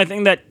okay. And I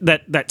think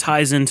that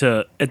ties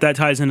into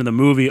the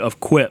movie of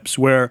quips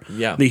where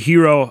Yeah. the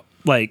hero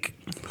like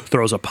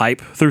throws a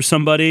pipe through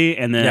somebody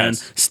and then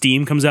Yes.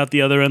 steam comes out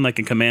the other end like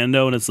a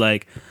commando and it's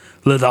like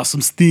let off some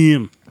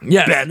steam.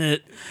 Yes.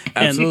 Bennett.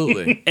 And-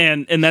 Absolutely.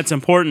 And that's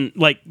important.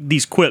 Like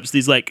these quips,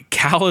 these like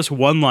callous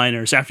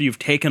one-liners after you've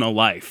taken a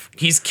life.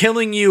 He's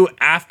killing you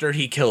after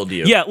he killed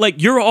you. Yeah, like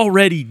you're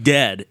already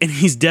dead, and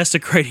he's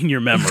desecrating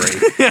your memory.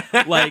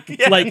 like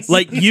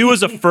you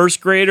as a first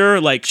grader,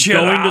 like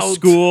Chill going to out.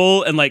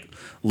 school and like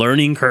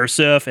learning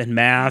cursive and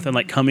math and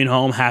like coming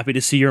home happy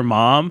to see your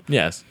mom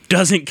Yes.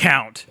 doesn't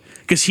count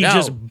because he No.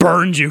 just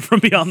burned you from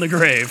beyond the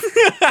grave.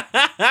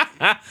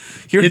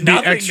 You're It'd be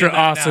nothing extra to that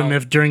awesome now.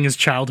 if during his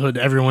childhood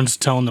everyone's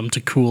telling him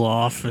to cool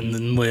off and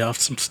then lay off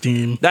some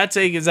steam. That's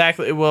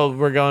exactly. Well,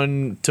 we're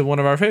going to one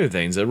of our favorite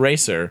things, a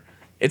racer.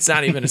 It's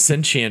not even a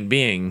sentient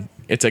being.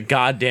 It's a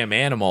goddamn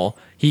animal.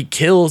 He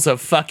kills a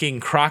fucking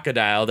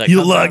crocodile that You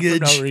comes out for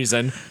luggage. no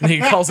reason. And he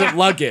calls it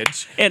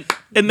luggage. And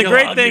the Your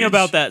great thing luggage.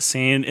 about that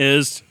scene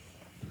is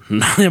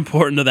not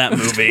important to that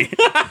movie.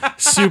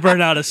 Super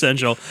not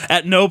essential.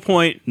 At no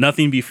point,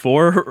 nothing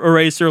before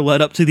Eraser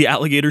led up to the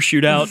alligator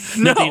shootout.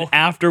 Nothing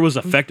after was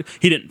effective.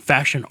 He didn't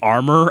fashion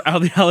armor out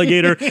of the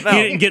alligator. He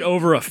didn't get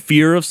over a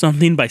fear of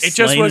something by just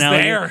slaying was an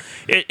alligator.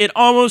 there. It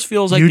almost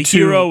feels like You the two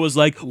hero was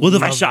like, "What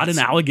if I love shot this.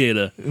 an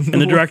alligator?" And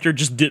the director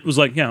just was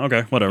like, "Yeah,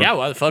 okay, whatever." Yeah,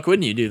 why the fuck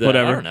wouldn't you do that?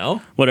 Whatever. I don't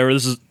know. Whatever.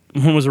 This is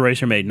when was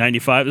Eraser made?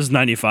 95. This is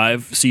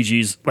 95.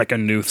 CG's like a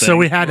new thing. So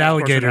we had Of course it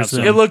alligators has to.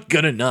 then. It looked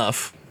good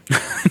enough.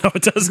 No,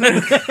 it doesn't.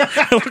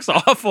 It looks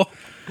awful.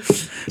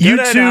 You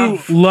Good two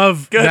enough.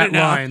 love Good that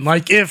enough. line.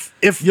 Like if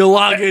Your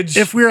luggage.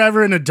 if we were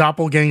ever in a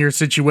doppelganger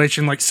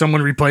situation, like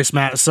someone replaced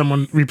Matt,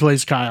 someone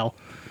replaced Kyle,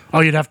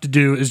 all you'd have to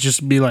do is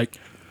just be like,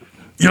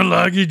 "Your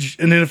luggage,"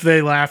 and then if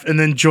they laugh, and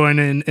then join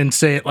in and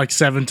say it like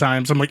 7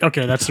 times, I'm like,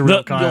 okay, that's the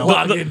real Kyle.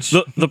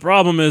 The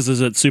problem is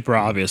it's super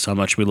obvious how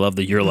much we love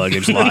the your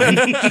luggage line.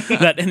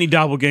 That any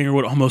doppelganger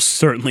would almost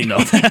certainly know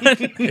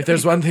that. if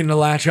there's one thing to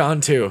latch on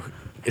to,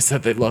 it's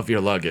that they love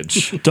your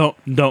luggage.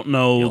 Don't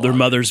know their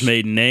mother's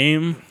maiden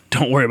name.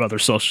 Don't worry about their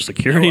social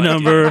security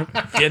number.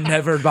 You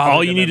never bother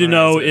All you need to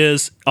know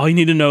is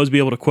be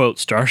able to quote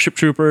Starship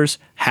Troopers,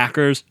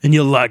 hackers, and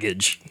your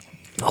luggage.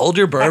 hold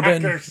your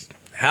bourbon.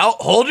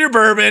 Hold your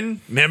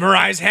bourbon.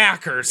 Memorize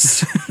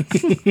hackers.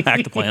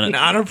 Hack the planet.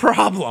 Not a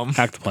problem.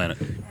 Hack the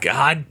planet.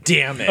 God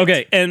damn it.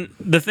 Okay, and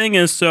the thing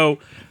is, so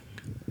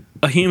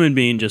a human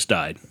being just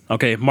died.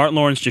 Okay, Martin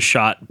Lawrence just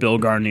shot Bill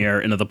Garnier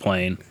into the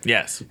plane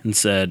Yes. and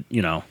said,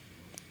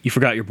 you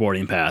forgot your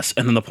boarding pass,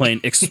 and then the plane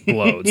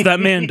explodes. That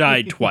man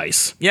died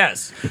twice.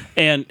 Yes.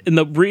 And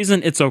the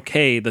reason it's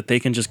okay that they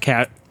can just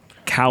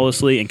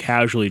callously and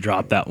casually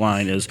drop that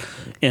line is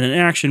in an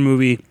action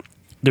movie,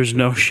 there's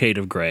no shade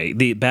of gray.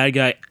 The bad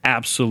guy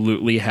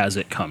absolutely has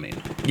it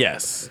coming.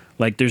 Yes.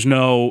 Like there's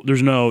no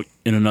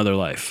in another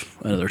life,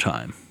 another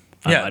time.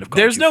 I might Yeah. have called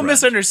There's you no friend.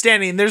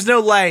 misunderstanding. There's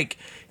no like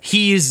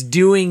he's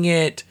doing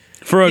it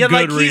For a yeah, good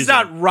like reason. he's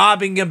not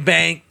robbing a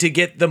bank to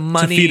get the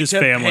money feed his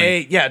family.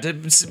 pay. Yeah, to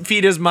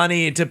feed his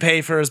money to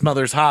pay for his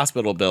mother's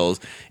hospital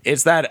bills.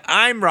 It's that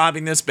I'm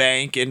robbing this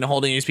bank and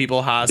holding these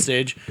people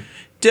hostage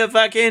to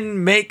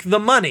fucking make the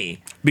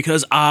money.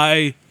 Because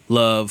I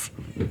love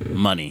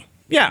money.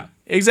 Yeah,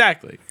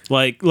 exactly.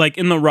 Like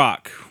in The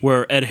Rock,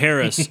 where Ed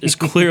Harris is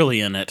clearly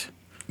in it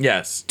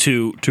Yes.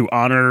 to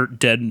honor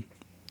dead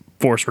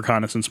Force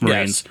Reconnaissance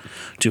Marines,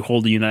 to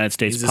hold the United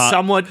States He's a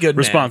somewhat good man.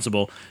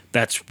 responsible.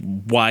 That's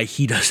why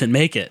he doesn't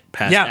make it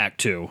past Yeah. Act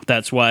 2.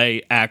 That's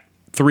why Act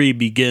 3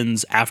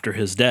 begins after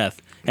his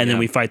death. and then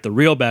we fight the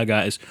real bad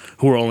guys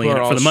who are only Who in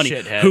are it for all the money,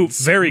 shitheads. who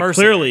very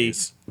clearly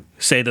Mercenaries.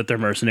 say that they're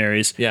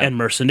mercenaries, Yeah. and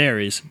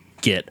mercenaries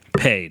get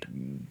paid.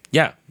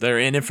 Yeah, they're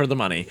in it for the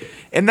money.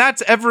 And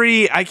that's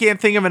I can't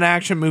think of an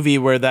action movie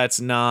where that's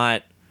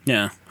not.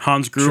 Yeah,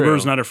 Hans Gruber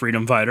is True. not a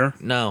freedom fighter.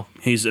 No.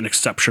 He's an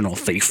exceptional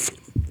thief.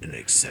 An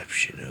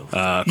exceptional.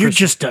 You're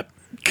just a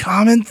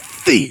common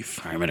thief.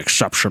 I'm an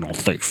exceptional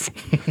thief.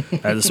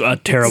 That is a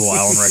terrible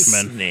Alan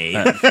Rickman.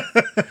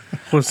 Snake.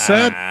 What's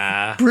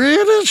that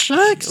British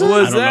accent?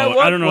 Was I don't know.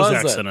 what I don't know was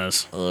his it? accent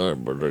is.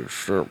 I'm an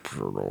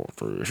exceptional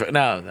thief.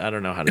 No, I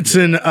don't know how to It's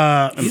do in it.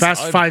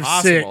 Fast Five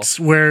impossible. 6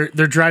 where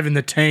they're driving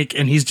the tank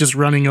and he's just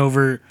running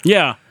over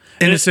Yeah.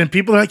 innocent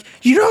people. They're like,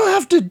 you don't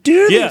have to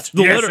do Yeah, this.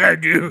 Yes, literally- I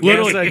do.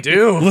 literally- Yes, I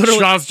do.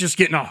 Shaw's just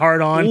getting a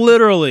hard on.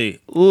 Literally,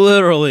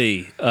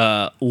 Letty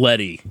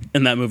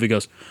in that movie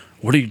goes,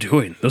 "What are you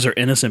doing? Those are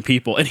innocent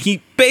people." And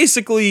he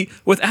basically,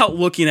 without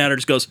looking at her,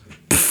 just goes,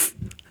 "Pff,"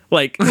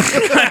 like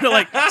kind of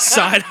like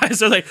side eyes,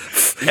 so like,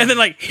 "Pff," and then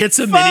like hits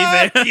a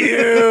minivan.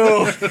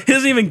 You. He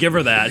doesn't even give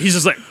her that. He's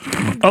just like,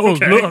 Oh,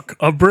 okay. look,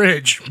 a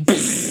bridge.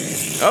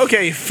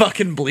 Okay, you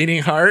fucking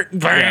bleeding heart.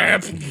 Yeah,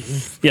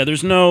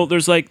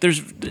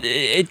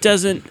 it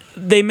doesn't.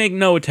 They make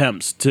no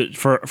attempts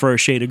for a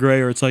shade of gray,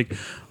 or it's like,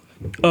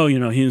 oh,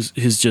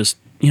 he's just.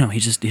 He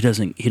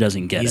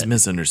doesn't get He's it.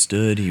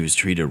 misunderstood. He was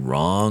treated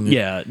wrong.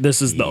 Yeah,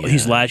 this is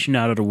he's lashing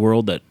out at a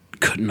world that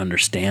couldn't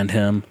understand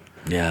him.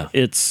 Yeah.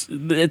 It's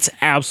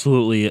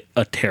absolutely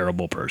a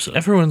terrible person,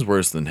 Everyone's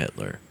worse than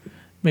Hitler.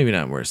 Maybe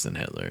not worse than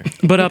Hitler.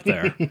 but up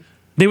there.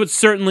 They would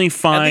certainly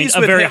find least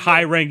a with very Hitler-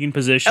 high-ranking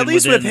position. At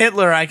least with within-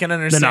 Hitler, I can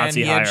understand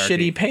Nazi he had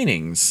hierarchy. shitty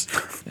paintings,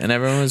 and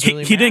everyone was He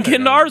really. didn't mad get at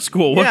into him. art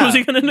school. What Yeah. was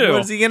he going to do? What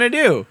was he gonna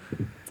do?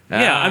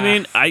 Yeah, I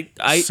mean, I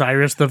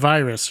Cyrus the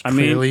Virus. mean,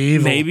 Clearly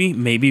evil.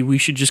 maybe we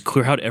should just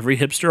clear out every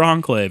hipster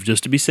enclave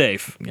just to be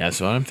safe. Yeah,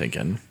 that's what I'm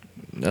thinking.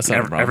 That's not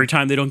a problem. Every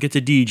time they don't get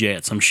to DJ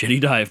at some shitty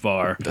dive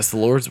bar, That's the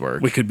Lord's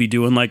work. we could be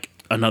doing like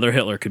another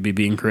Hitler could be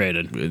being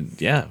created.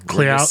 Yeah,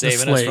 Clear we're out just the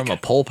saving us slake. from a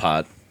Pol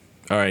Pot.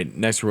 All right,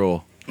 next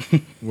rule.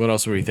 What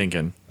else were we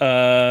thinking?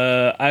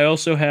 I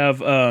also have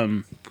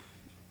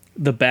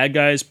the bad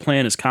guy's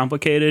plan is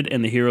complicated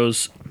and the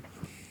hero's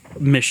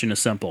mission is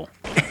simple.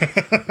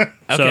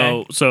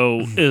 Okay.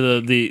 So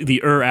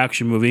the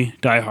action movie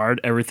Die Hard,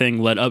 everything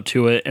led up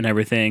to it and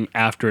everything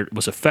after it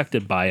was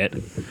affected by it.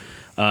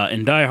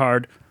 In Die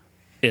Hard,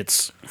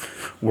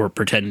 we're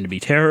pretending to be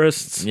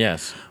terrorists.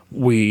 Yes.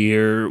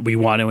 We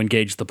want to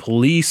engage the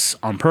police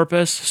on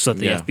purpose so that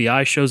the Yeah.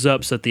 FBI shows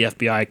up, so that the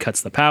FBI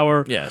cuts the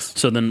power. Yes.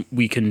 So then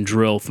we can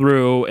drill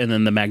through, and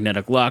then the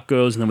magnetic lock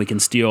goes, and then we can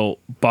steal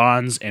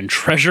bonds and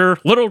treasure,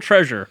 literal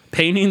treasure,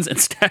 paintings and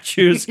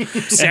statues,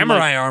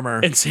 Samurai armor.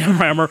 and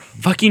samurai armor,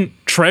 fucking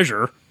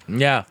treasure,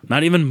 Yeah.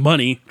 not even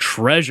money,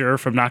 treasure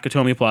from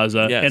Nakatomi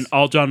Plaza, Yes. and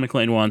all John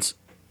McClane wants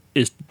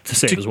is to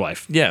save his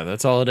wife. Yeah,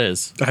 that's all it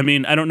is. I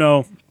mean, I don't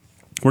know.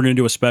 We're going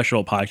to do a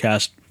special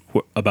podcast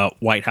about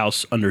White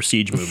House Under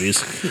Siege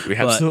movies. We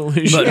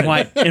absolutely But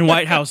should. in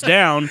White House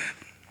Down,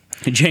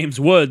 James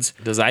Woods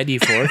Does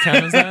ID4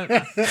 count as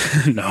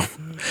that? no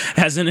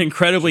has an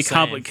incredibly Just saying.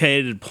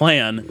 complicated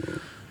plan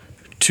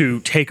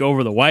to take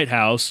over the White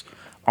House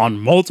on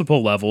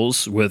multiple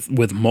levels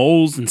with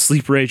moles and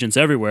sleeper agents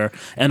everywhere.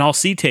 And all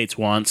C. Tates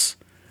wants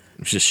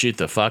Just shoot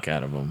the fuck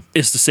out of him.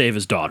 is to save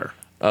his daughter.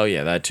 Oh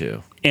yeah, that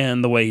too.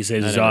 And the way he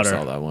saves his never daughter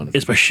saw that one.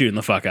 is by shooting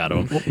the fuck out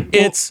of him.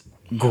 It's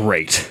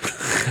great.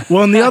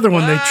 Well, in the other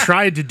one, they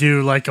tried to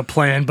do like a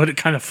plan, but it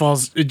kind of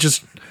falls. It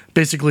just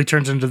basically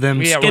turns into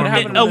them. Yeah, storming we're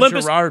having in the-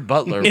 Olympus- Gerard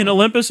Butler. In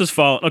Olympus Has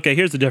Fallen. Okay,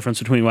 here's the difference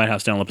between White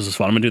House Down and Olympus Has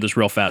Fallen. I'm going to do this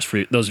real fast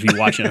for those of you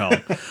watching at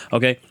home.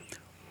 Okay?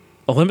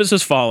 Olympus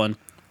Has Fallen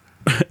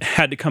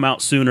had to come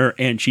out sooner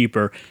and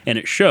cheaper, and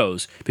it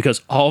shows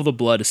because all the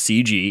blood is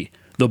CG.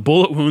 The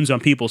bullet wounds on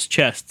people's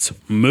chests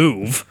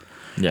move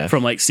yeah.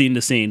 from like scene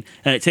to scene,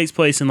 and it takes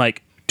place in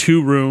like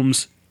 2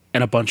 rooms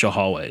and a bunch of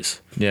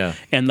hallways. yeah.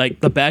 And like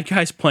the bad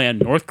guys' plan,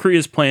 North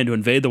Korea's plan to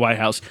invade the White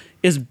House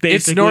is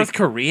basically It's North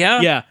Korea.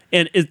 Yeah,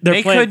 and their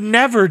They plan, could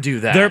never do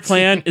that. their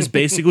plan is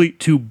basically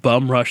to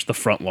bum rush the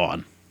front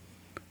lawn.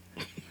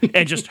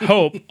 And just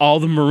hope all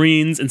the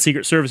Marines and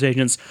Secret Service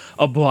agents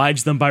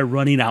oblige them by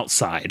running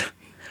outside,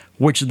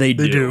 which they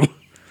do.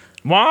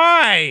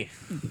 Why?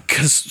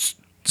 Because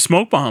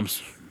smoke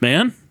bombs,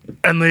 man.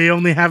 and they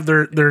only have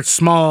their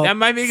small. Yeah,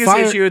 my biggest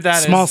issue with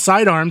that small is-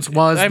 sidearms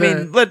was. I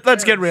mean,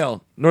 let's get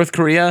real. North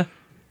Korea,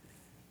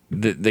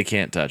 they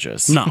can't touch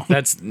us. No.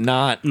 That's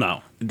not.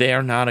 No. They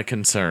are not a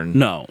concern.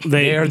 No.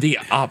 They are the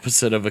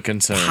opposite of a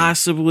concern.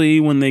 Possibly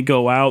when they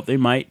go out, they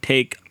might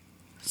take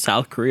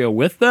South Korea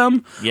with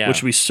them, Yeah.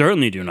 which we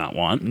certainly do not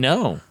want.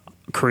 No.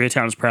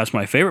 Koreatown is perhaps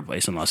my favorite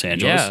place in Los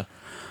Angeles.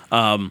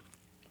 Yeah.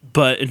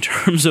 But in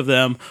terms of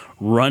them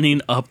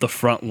running up the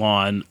front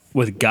lawn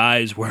with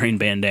guys wearing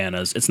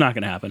bandanas, it's not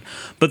going to happen.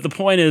 But the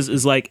point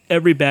is like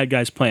every bad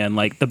guy's plan,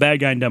 like the bad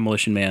guy in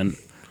Demolition Man,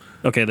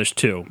 okay, there's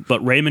 2, but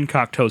Raymond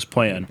Cocteau's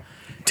plan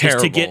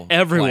is to get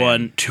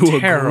everyone to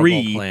Terrible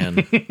agree plan.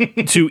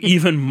 to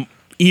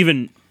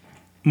even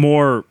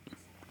more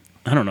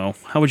I don't know,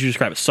 how would you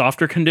describe it?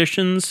 Softer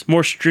conditions,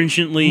 more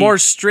stringently, more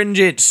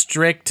stringent,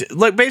 strict.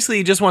 Like basically,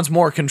 he just wants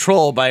more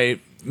control by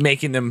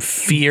making them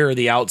fear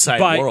the outside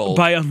world.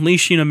 by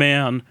unleashing a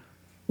man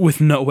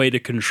with no way to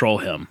control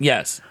him.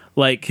 Yes,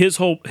 Like his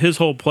whole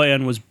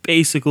plan was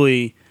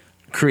basically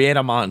create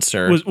a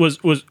monster. was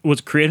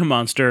create a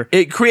monster,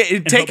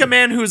 Take a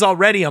man who's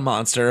already a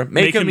monster,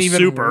 make him even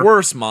super.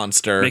 worse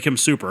monster, make him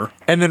super,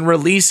 and then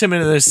release him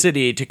into the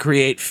city to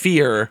create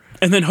fear.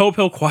 and then hope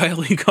he'll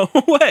quietly go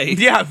away.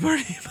 Yeah,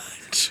 pretty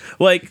much.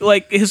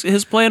 Like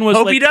his plan was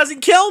Hope like, he doesn't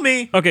kill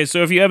me. okay,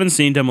 so if you haven't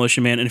seen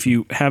Demolition Man, and if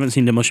you haven't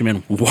seen Demolition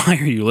Man, why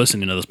are you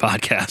listening to this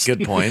podcast?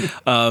 Good point.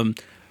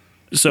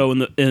 So in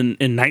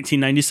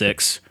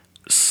 1996,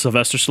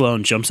 Sylvester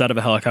Stallone jumps out of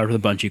a helicopter with a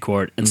bungee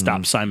cord and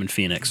stops Simon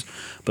Phoenix.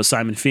 But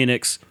Simon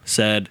Phoenix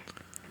said,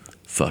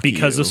 Fuck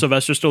because you. of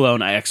Sylvester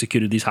Stallone, I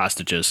executed these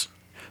hostages.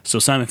 So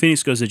Simon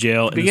Phoenix goes to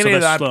jail, and Beginning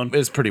of Sylvester that Stallone,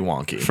 is pretty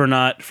wonky. for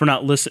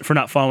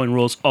not following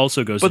rules,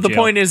 also goes But to the jail.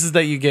 point is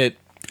that you get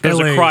There's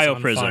a LA is cryo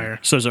on prison. fire.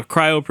 So there's a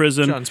cryo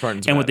prison, John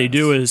Spartan's and what they badass.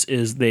 do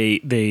is they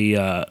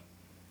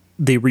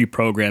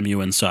reprogram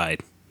you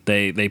inside.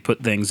 They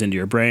put things into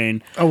your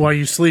brain Oh, while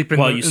you sleep.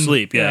 while you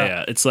sleep.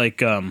 Yeah. It's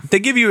like they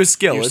give you a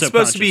skill. Your It's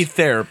supposed to be subconscious.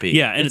 therapy.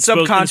 Yeah, and it's it's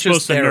subconscious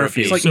supposed to nerf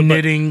therapy. you. It's like So, but-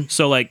 knitting.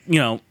 So, like,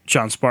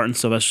 John Spartan,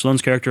 Sylvester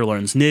Stallone's character,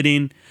 learns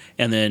knitting,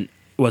 and then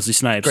Wesley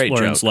Snipes Great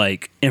learns joke.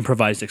 like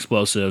improvised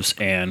explosives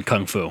and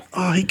kung fu.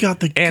 Oh, he got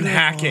the and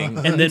hacking.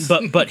 And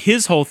then, but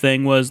his whole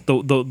thing was the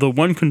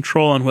one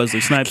control on Wesley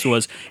Snipes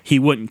was he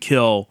wouldn't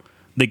kill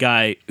the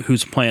guy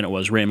whose plan it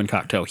was, Raymond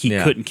Cocteau. He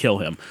Yeah. couldn't kill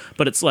him.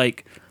 But it's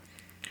like,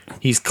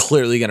 He's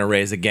clearly going to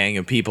raise a gang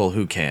of people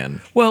who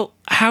can. well,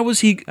 how was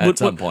he? At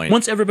some point.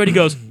 Once everybody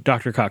goes,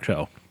 Dr.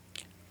 Cocteau,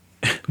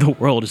 the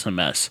world is a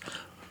mess.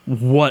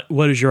 What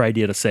is your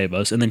idea to save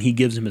us? And then he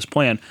gives him his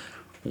plan.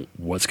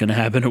 What's going to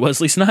happen to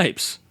Wesley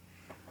Snipes?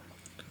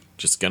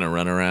 Just going to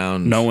run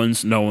around. No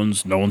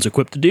one's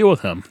equipped to deal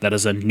with him. That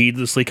is a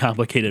needlessly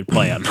complicated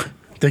plan.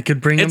 They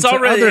could bring It's him to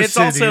already. other It's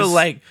cities. also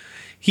like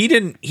he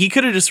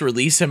could have just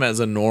released him as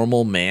a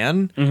normal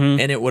man, and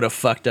it would have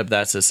fucked up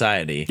that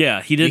society.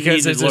 Yeah, he didn't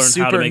Because need it's to a learn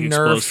how to super make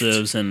nerfed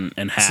explosives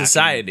and hack.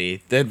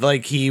 Society that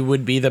like he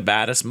would be the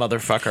baddest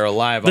motherfucker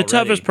alive. The already.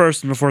 toughest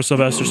person before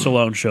Sylvester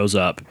Stallone shows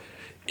up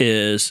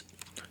is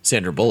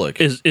Sandra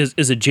Bullock. a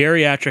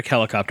geriatric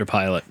helicopter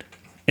pilot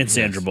in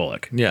Sandra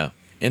Bullock. Yeah,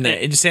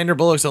 and Sandra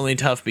Bullock's only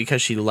tough because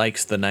she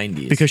likes the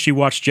 '90s. Because she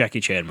watched Jackie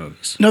Chan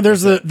movies. No,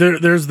 there's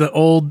the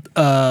old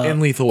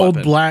And Lethal old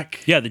Weapon. black.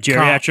 Yeah, the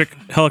geriatric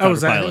Oh, helicopter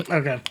is that pilot.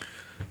 okay?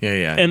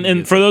 yeah.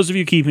 And for those of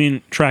you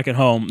keeping track at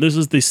home, this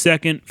is the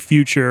second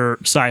future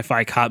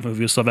sci-fi cop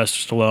movie with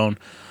Sylvester Stallone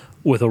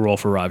with a role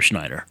for Rob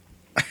Schneider.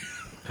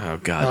 Oh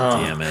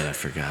god damn it! I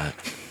forgot.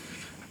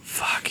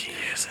 Fuck he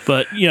is.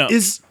 But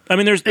Is I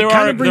mean, there it kind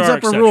are of brings there are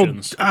up a rule?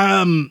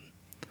 exceptions.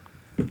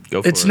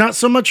 Go for It's it. not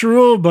so much a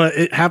rule, but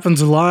it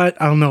happens a lot.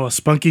 I don't know, a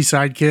spunky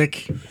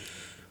sidekick.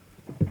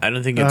 I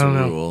don't think it's I a don't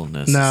know. rule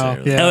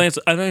necessarily. yeah.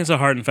 I think it's a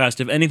hard and fast.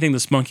 If anything, the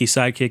spunky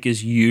sidekick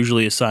is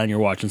usually a sign you're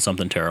watching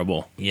something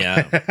terrible.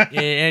 Yeah,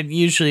 it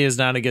usually is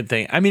not a good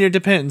thing. I mean, it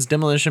depends.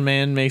 Demolition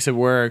Man makes it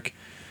work.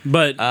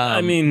 But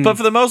I mean, but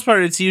for the most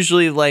part, it's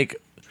usually like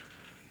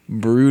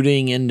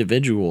brooding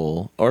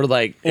individual or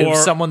like if Or-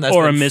 someone that's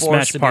or a been mismatched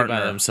forced to be by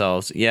partner.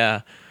 themselves.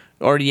 Yeah,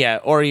 or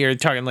you're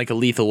talking like a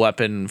Lethal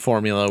Weapon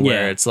formula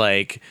where Yeah. it's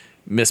like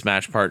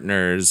mismatched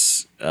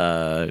partners,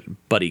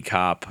 buddy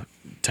cop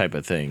type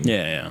of thing.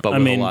 yeah. but I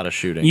with mean, a lot of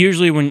shooting.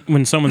 Usually,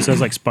 when someone says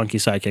like spunky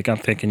sidekick, I'm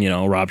thinking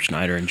Rob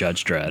Schneider and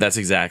Judge Dredd. That's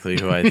exactly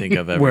who I think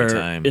of every where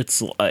time.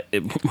 it's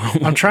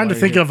I'm trying to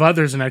think of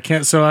others, and I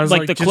can't. So I was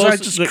Like like, the just, I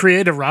closest- just the-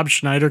 create a Rob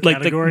Schneider like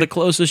category. the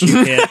closest you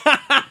can.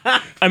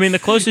 I mean, the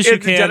closest you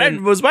If the can. Jedi-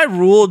 and- was my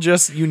rule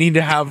just you need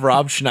to have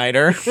Rob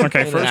Schneider?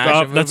 okay, in an first action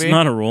off, that's movie?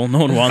 not a rule. No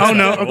one wants. oh that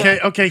no, rule.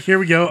 okay, here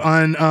we go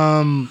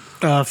on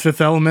Fifth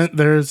Element.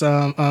 There's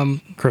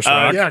Chris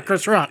Rock. yeah,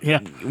 Chris Rock. Yeah,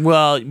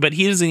 Well, but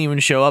he doesn't even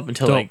show up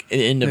until Don't- like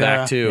into Yeah.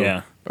 Act 2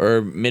 Yeah.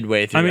 or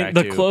midway through. I mean, Act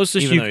the 2,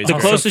 closest even you though he's the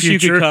not. closest you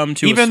future. could come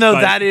to, Even a though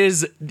spy- that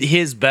is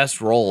his best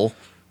role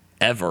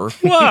ever.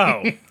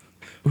 whoa,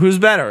 Who's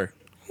better?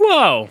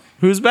 whoa,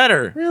 Who's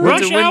better?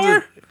 Rush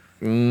Hour,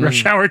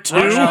 Rush Hour 2.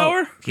 Rush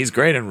Hour. He's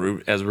great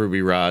as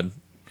Ruby Rod.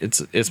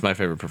 It's my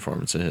favorite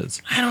performance of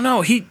his. I don't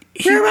know. He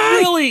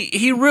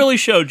really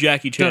showed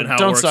Jackie Chan how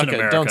it works in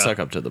America. Don't suck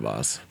up to the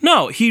boss.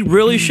 No, he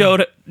really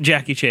showed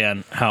Jackie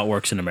Chan how it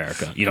works in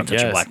America. You don't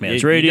touch a Yes, black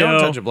man's you radio.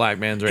 don't touch a black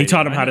man's radio. He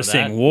taught him I how know to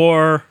sing that.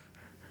 war.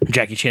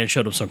 Jackie Chan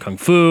showed him some kung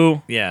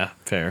fu, Yeah,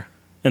 fair.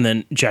 and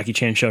then Jackie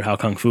Chan showed how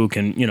kung fu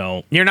can, You're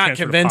not transfer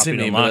to convincing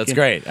popular me, but that's locking.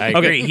 great. I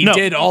agree. He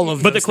did all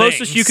of But the those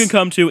closest you can things.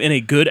 come to in a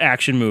good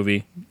action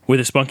movie with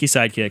a spunky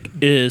sidekick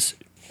is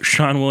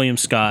Sean William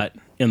Scott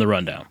in The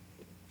Rundown.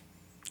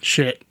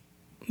 Shit.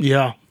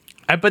 Yeah.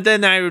 But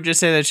then I would just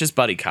say that's just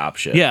buddy cop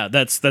shit. Yeah,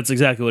 that's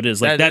exactly what it is.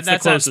 Like that's the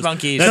that's not closest.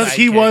 spunky. Because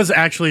he sidekick. was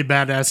actually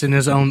badass in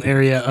his own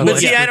area of But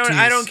see, I don't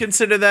expertise.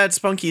 consider that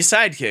spunky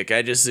sidekick.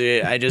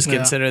 I just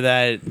consider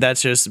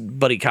that's just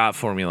buddy cop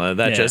formula.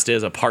 That Yeah. just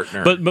is a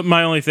partner. But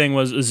my only thing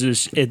is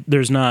just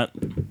there's not.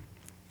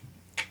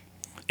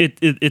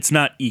 it's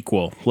not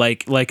equal.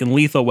 Like in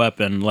Lethal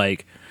Weapon,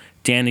 like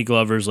Danny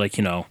Glover's like,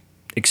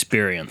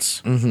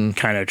 experience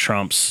kind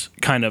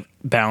of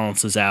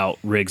balances out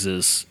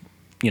Riggs's,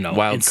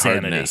 Wild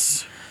insanity.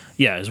 cardness.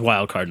 Yeah, his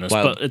wild cardness.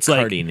 Wild But it's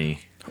like cardini.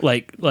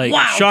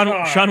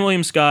 Sean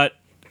William Scott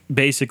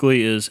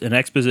basically is an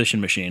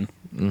exposition machine.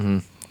 Mm-hmm.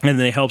 And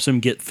then it helps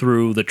him get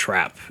through the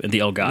trap in the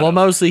Elgato. Well,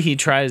 mostly he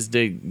tries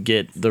to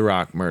get The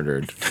Rock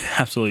murdered.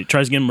 Absolutely.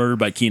 Tries to get murdered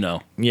by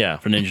Kino Yeah.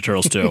 for Ninja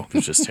Turtles 2.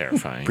 Which is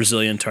terrifying.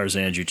 Brazilian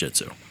Tarzan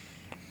Jiu-Jitsu.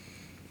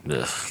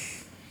 Ugh.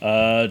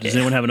 Does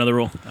anyone have another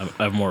rule?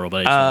 I have more rule,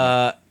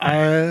 but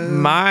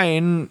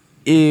Mine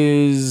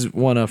is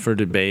one up for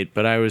debate,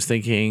 but I was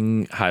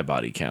thinking high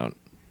body count.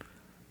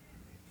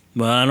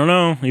 well, I don't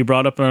know. You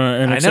brought up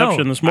an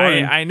exception this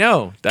morning. I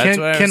know. That's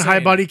what I was Can high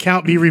saying. body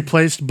count be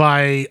replaced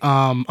by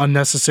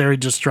unnecessary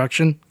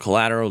destruction?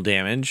 Collateral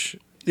damage,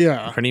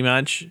 Yeah. pretty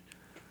much.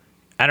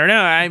 I don't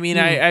know. I mean,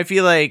 I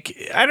feel like,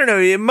 I don't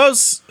know.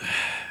 Most.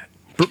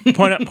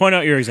 point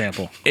out your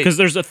example, because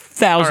there's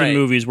 1,000 All right,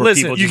 movies where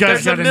listen, people You just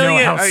guys There's a got to know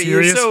million- how all right,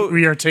 serious so-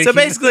 we are taking So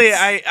basically, this.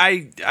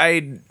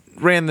 I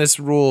ran this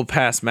rule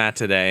past Matt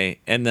today,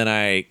 and then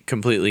I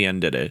completely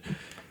undid it.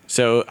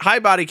 So high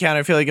body count,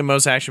 I feel like in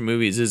most action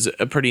movies is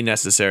a pretty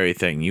necessary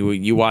thing.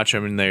 You watch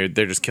them and they're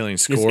just killing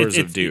scores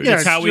of dudes. Yeah,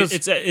 It's how we.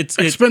 just It's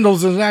Expendables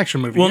is an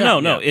action movie. well, yeah.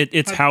 no.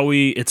 It's how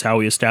we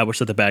establish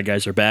that the bad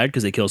guys are bad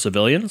because they kill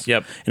civilians.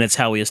 Yep. And it's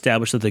how we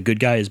establish that the good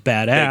guy is They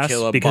badass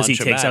kill a because he bunch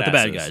of takes out the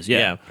bad badasses. guys.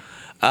 Yeah.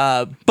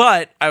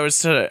 But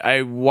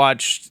I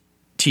watched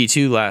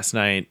T2 last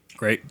night,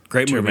 Great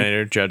movie.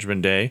 Terminator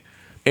Judgment Day,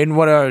 and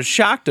what I was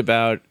shocked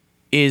about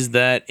is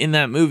that in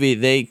that movie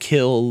they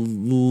kill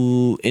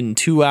in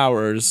 2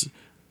 hours.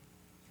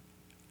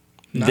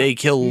 They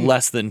kill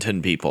less than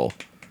 10 people.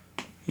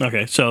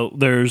 Okay, so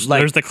there's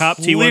Like, the cop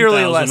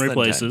clearly less T-1000 than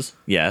replaces. 10.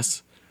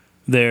 Yes.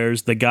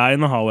 There's the guy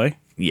in the hallway.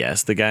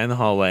 Yes, the guy in the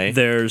hallway.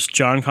 There's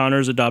John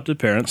Connor's adopted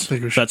parents.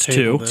 think we should That's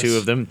table two. this. Two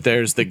of them.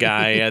 There's the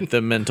guy at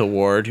the mental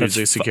ward who's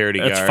a security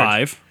guard. That's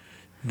 5.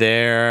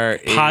 There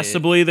is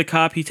Possibly the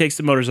cop he takes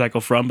the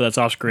motorcycle from, but that's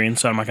off screen,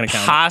 so I'm not going to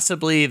count it.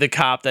 possibly the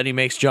cop that he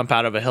makes jump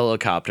out of a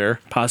helicopter.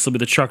 Possibly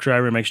the truck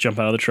driver who makes jump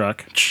out of the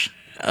truck.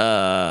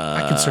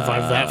 I can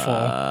survive that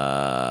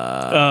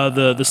fall.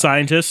 The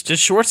scientist. Does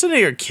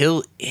Schwarzenegger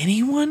kill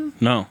anyone?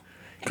 No.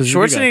 'Cause he's a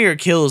good guy. Schwarzenegger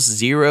kills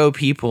 0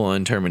 people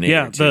in Terminator.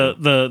 Yeah, 2.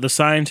 the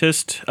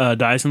scientist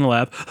dies in the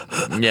lab.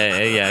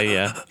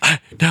 Yeah. I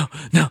don't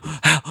know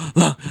how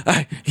long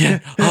I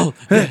can hold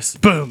this.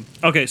 Boom.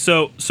 Okay,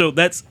 so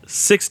that's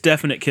 6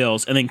 definite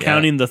kills, and then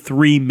counting the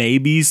 3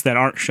 maybes that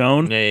aren't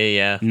shown,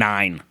 Yeah.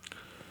 9.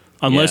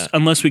 Yeah.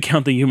 Unless we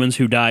count the humans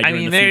who died I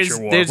during mean, the there's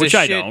future war, there's which a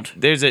I shit, don't.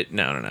 There's a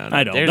no.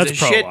 I don't. There's That's a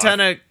shit prologue. ton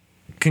of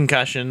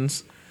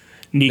concussions.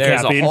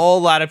 There's Kneecapping. a whole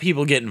lot of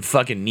people getting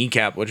fucking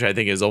kneecap, which I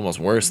think is almost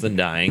worse than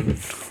dying.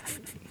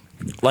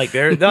 Like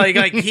they're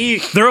like he.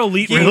 They're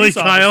elite Really, police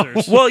Kyle?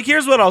 officers. Well,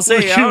 here's what I'll say.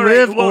 Would you All right,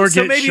 live well, or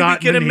so get maybe shot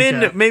we can in the amend.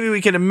 kneecap? Maybe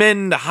we can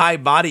amend high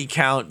body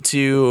count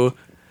to.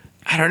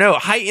 I don't know.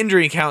 High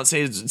injury count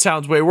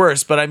sounds way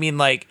worse, but I mean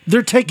like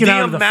They're taken the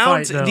out of the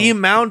amount. fight, though. The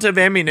amount of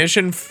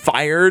ammunition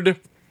fired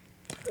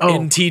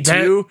in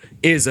T2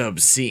 is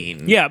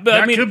obscene. Yeah, but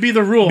That I mean, could be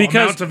the rule. because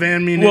Amount of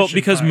ammunition well,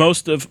 because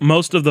fired.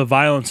 most of the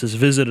violence is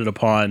visited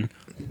upon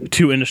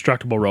 2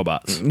 indestructible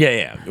robots.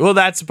 Yeah. Well,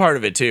 that's part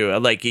of it too.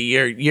 Like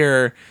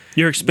you're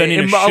You're expending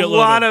a a shitload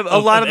lot of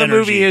the energy.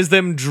 movie is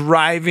them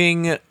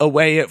driving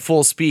away at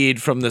full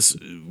speed from this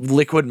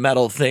liquid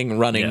metal thing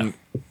running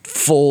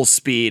full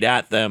speed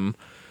at them,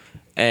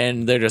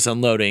 and they're just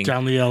unloading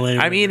down the LA.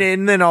 I mean,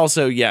 and then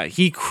also,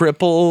 he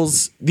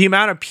cripples. The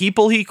amount of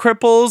people he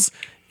cripples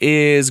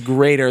is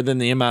greater than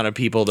the amount of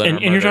people that are and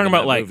you're murdered talking in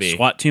about that like movie.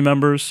 SWAT team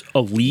members,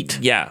 elite,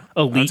 Yeah.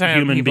 I'm elite talking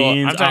human people- I'm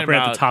beings talking operate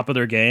at about- the top of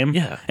their game.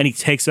 Yeah. and he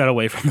takes that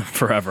away from them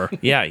forever.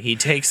 Yeah, he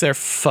takes their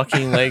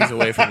fucking legs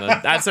away from them.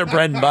 That's their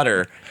bread and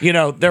butter.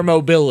 Their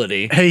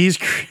mobility. hey,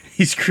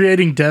 he's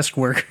creating desk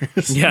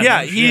workers. Yeah, Yeah,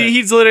 no shit.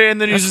 he's literally,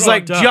 and then he's That's just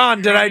like, fucked up.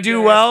 John, did I do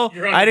well?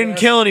 You're on I didn't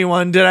desk. kill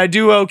anyone. Did I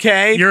do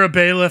okay? You're a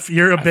bailiff.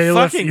 You're a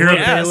bailiff. fucking You're a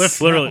yes.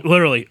 bailiff.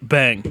 literally,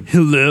 bang, he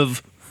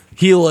live.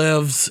 He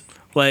lives.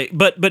 Like,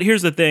 but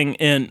here's the thing,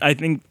 and I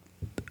think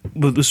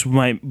this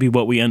might be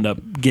what we end up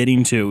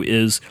getting to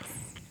is,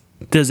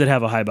 does it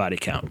have a high body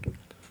count?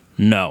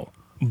 No,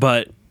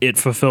 but it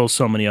fulfills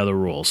so many other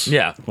rules.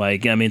 Yeah.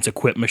 like I mean, it's a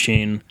quit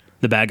machine.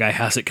 The bad guy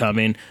has it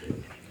coming.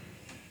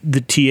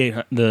 The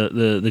T8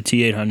 the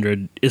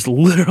T800 is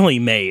literally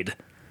made.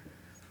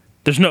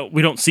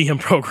 We don't see him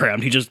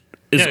programmed. He just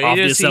is off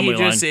the assembly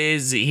line.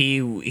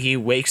 He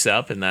wakes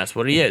up and that's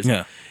what he is.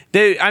 Yeah.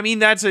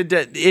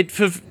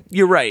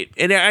 You're right,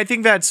 and I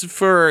think that's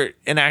for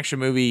an action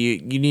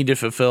movie. You need to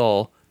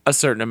fulfill a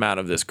certain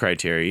amount of this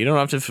criteria. You don't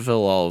have to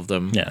fulfill all of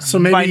them. Yeah. So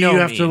maybe By you no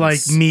have to like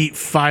means. meet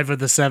 5 of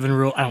the 7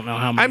 rule. I don't know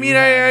how many. I mean, we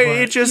had, but-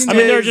 it just. I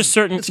mean, there are is- just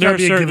certain it's gotta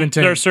be a give and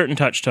take. there are certain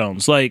touch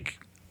tones. Like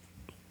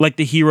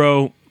the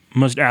hero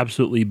must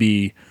absolutely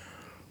be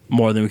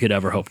more than we could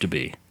ever hope to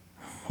be.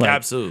 Like,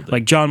 Absolutely.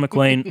 Like John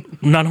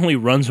McClane not only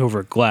runs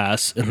over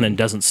glass and then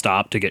doesn't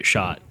stop to get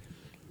shot.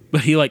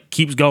 but he like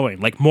keeps going.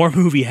 Like more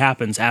movie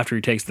happens after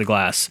he takes the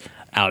glass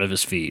out of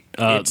his feet.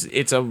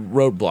 It's a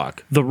roadblock.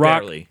 The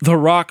Rock, Barely. The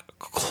Rock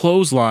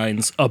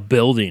clotheslines a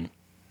building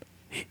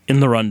in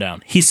the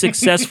rundown. He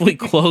successfully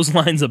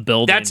clotheslines a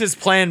building. That's his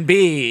plan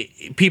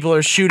B. People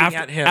are shooting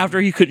at him.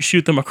 after he couldn't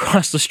shoot them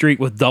across the street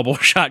with double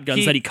shotguns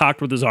He- that he cocked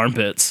with his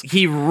armpits.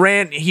 he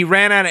ran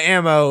out of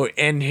ammo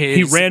and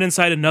He ran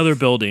inside another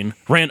building,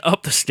 ran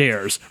up the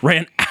stairs,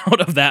 ran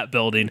out of that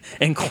building,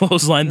 and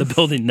clotheslined the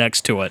building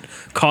next to it,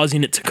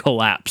 causing it to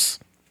collapse.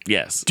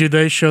 Yes. Do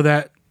they show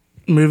that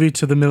movie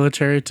to the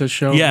military to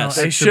show? Yes,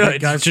 how they extra big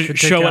should. guys To could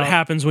show take what out-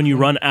 happens when you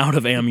run out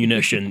of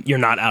ammunition. You're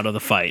not out of the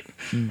fight.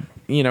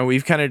 You know,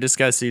 we've kind of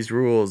discussed these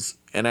rules,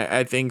 and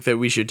I think that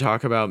we should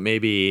talk about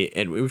maybe,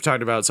 and we've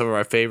talked about some of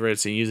our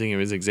favorites and using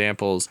them as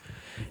examples.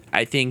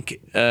 I think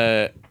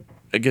a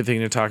good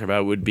thing to talk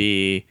about would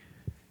be,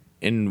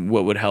 and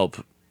what would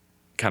help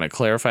kind of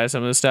clarify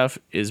some of the stuff,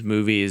 is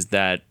movies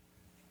that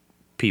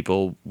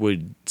people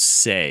would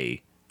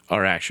say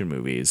are action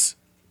movies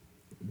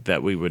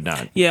that we would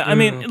not. Yeah, I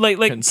mean, like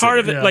part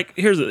of it. Yeah. Like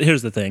here's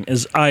the thing: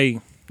 is I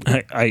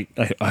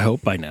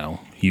hope by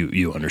now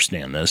you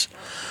understand this,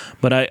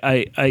 but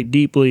I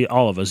deeply,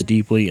 all of us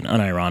deeply and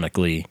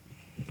unironically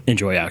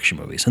enjoy action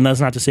movies, and that's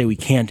not to say we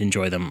can't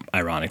enjoy them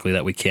ironically,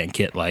 that we can't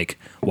get like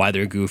why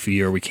they're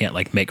goofy or we can't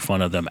like make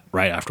fun of them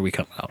right after we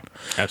come out.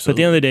 But at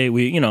the end of the day,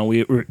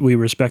 we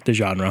respect the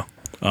genre.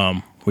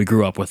 We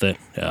grew up with it.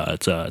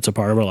 It's a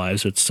part of our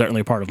lives. It's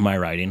certainly a part of my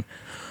writing.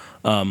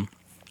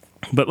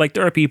 But like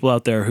there are people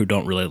out there who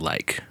don't really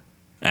like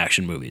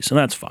action movies, and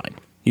that's fine.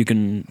 You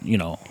can,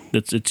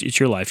 it's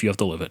your life. You have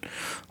to live it,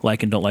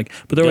 like and don't like.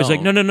 But they're always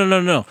like, no.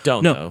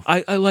 Don't, no. though.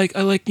 I like,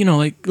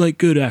 like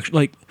good action,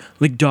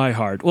 like Die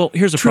Hard. Well,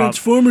 here's the problem.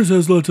 Transformers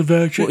has lots of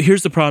action. Well,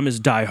 here's the problem: is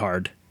Die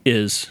Hard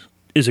is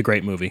a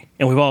great movie,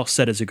 and we've all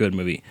said it's a good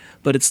movie,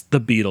 but it's the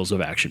Beatles of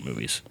action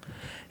movies.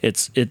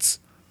 It's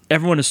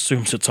everyone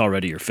assumes it's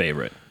already your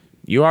favorite.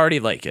 You already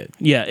like it.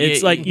 Yeah,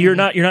 it's Y- like you're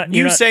not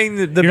saying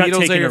that the you're not Beatles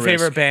are taking your a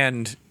favorite risk.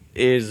 band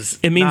is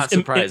It means not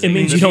surprising. it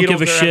means The you don't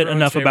give a Beatles are shit everyone's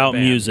enough favorite about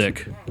band.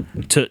 music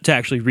to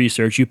actually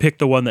research. You pick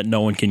the one that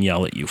no one can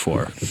yell at you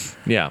for,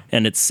 Yeah.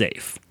 and it's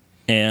safe.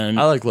 And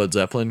I like Led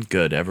Zeppelin.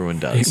 Good. Everyone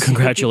does.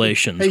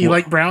 congratulations. Hey, you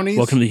like brownies?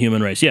 Welcome to the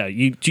human race. Yeah.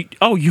 You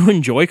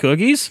enjoy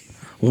cookies?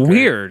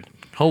 Weird.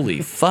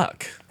 Holy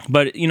fuck.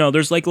 But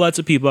there's like lots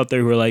of people out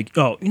there who are like,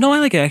 oh, I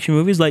like action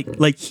movies,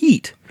 like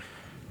Heat.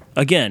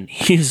 Again,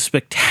 Heat is a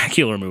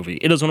spectacular movie.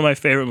 It is one of my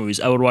favorite movies.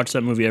 I would watch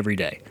that movie every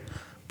day.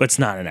 But it's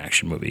not an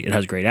action movie. It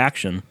has great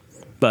action,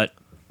 but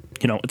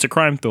it's a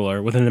crime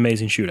thriller with an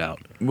amazing shootout.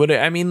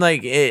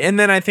 And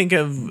then I think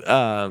of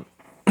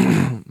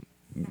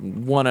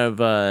one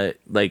of I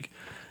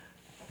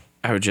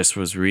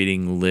was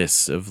reading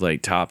lists of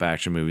like top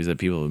action movies that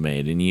people have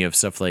made, and you have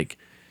stuff like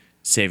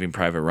Saving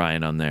Private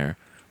Ryan on there,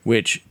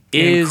 which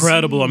is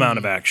Incredible amount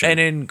of action. an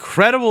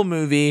incredible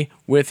movie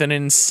with an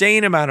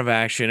insane amount of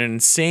action, an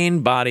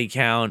insane body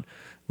count,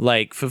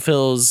 like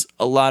fulfills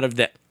a lot of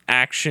the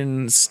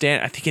action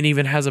I think it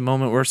even has a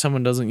moment where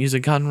someone doesn't use a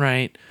gun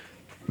right.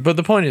 But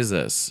the point is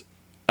this.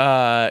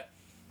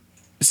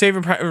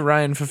 Saving Private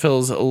Ryan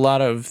fulfills a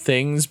lot of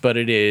things, but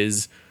it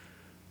is,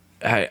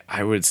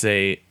 I would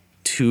say,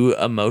 too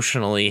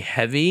emotionally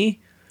heavy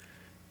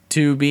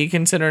to be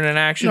considered an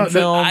action No,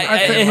 film. I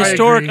think- A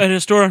agree.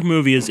 historic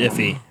movie is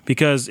iffy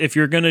because if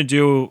you're gonna, like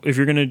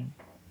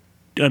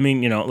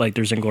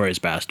there's Inglourious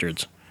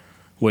Bastards,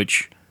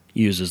 which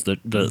uses the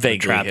Vaguely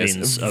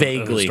trappings of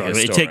vaguely historic. It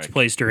takes historic.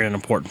 place during an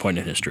important point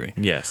in history.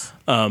 Yes.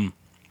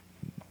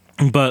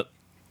 But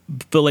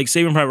like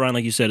Saving Private Ryan,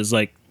 like you said, is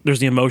like there's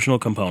the emotional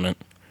component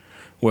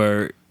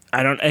where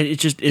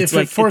it's if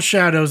like it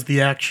foreshadows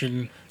the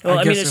action, well,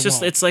 I mean, guess it's it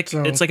won't.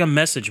 So- it's like a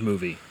message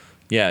movie.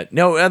 Yeah,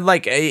 no, and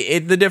like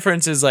the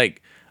difference is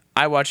like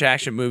I watch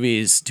action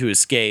movies to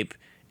escape,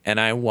 and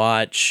I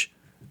watch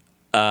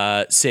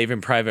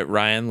Saving Private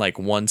Ryan like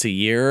once a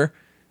year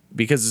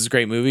because it's a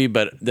great movie.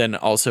 But then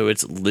also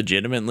it's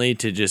legitimately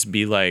to just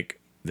be like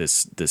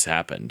this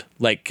happened,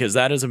 like because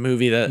that is a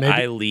movie that Maybe-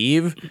 I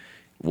leave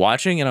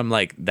watching, and I'm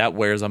like that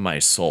wears on my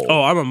soul.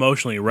 Oh, I'm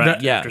emotionally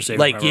wrecked Yeah, after Saving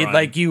like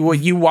Private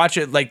Ryan. you watch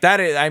it like that.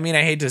 I mean,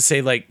 I hate to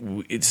say like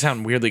it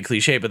sounds weirdly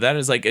cliche, but that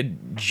is like a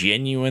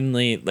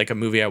genuinely like a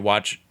movie I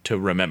watch to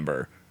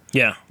remember.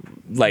 Yeah.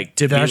 Like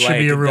to That be should like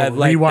be a real that,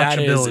 like, that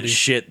rewatchability. is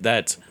shit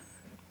that's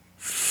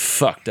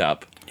fucked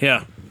up.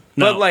 Yeah.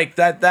 But No. like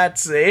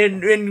that's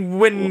and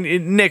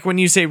when Nick, when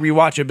you say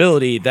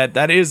rewatchability,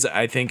 that is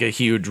I think a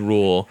huge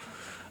rule.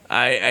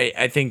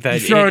 I think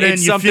that You throw it in,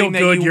 it's you something feel that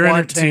good, you you're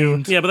want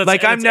entertained. to. Yeah, but that's,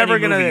 like I'm that's never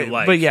any movie gonna. you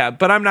like.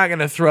 But I'm not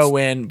gonna throw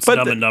in. But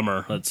Dumb and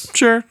Dumber. That's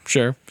sure.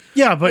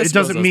 Yeah, but I it suppose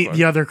doesn't that's meet part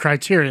the of it. other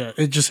criteria.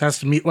 It just has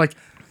to meet like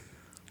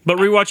but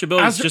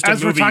rewatchability is just a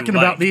as movie we're talking you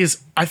about like.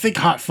 these. I think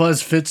Hot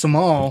Fuzz fits them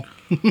all.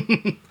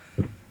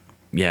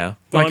 Yeah.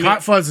 Well, Like I mean-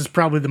 Hot Fuzz is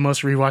probably the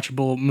most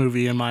rewatchable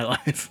movie in my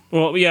life.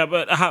 Well, yeah,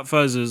 but Hot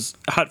Fuzz is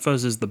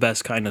the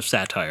best kind of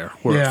satire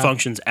where Yeah. it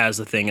functions as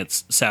the thing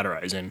it's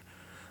satirizing.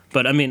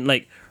 But I mean,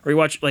 like I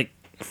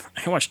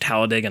watch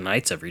Talladega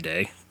Nights every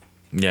day.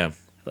 Yeah.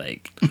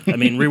 Like, I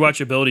mean,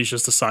 rewatchability is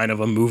just a sign of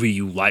a movie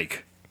you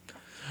like.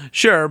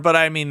 Sure, but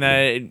I mean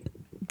that.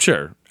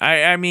 Sure,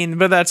 I mean,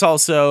 but that's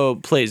also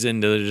plays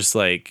into just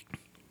like,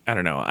 I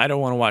don't know. I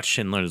don't want to watch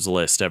Schindler's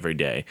List every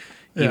day,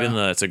 even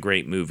though that's a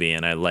great movie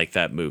and I like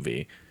that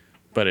movie.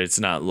 But it's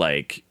not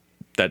like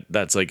that.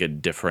 That's like a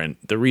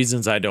different. The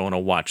reasons I don't want to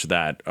watch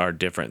that are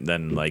different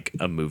than like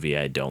a movie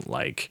I don't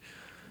like,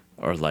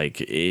 or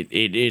like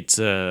it's it's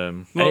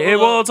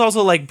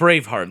also like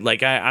Braveheart.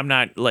 Like I'm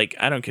not like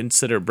I don't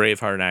consider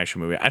Braveheart an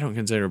action movie. I don't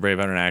consider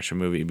Braveheart an action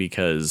movie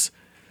because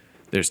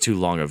there's too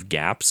long of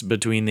gaps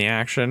between the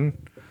action,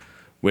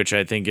 which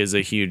I think is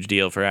a huge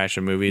deal for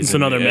action movies. It's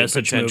another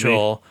message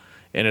movie.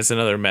 And it's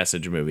another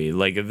message movie.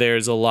 Like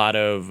there's a lot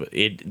of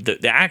it.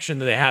 The action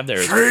that they have there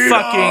is fucking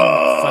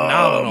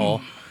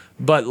phenomenal,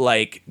 but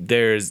like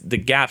there's the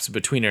gaps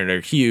between it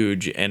are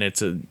huge, and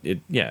it's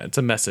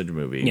a message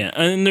movie. Yeah,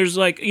 and there's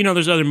like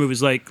there's other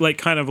movies like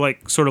kind of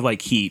like sort of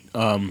like Heat.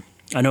 I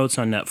know it's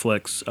on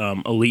Netflix.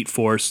 Elite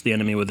Force: The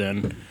Enemy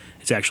Within.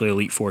 It's actually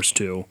Elite Force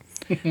 2.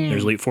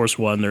 There's Elite Force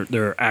 1.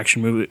 They're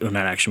action movie,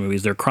 not action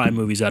movies. They're crime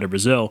movies out of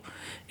Brazil.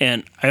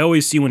 And I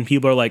always see when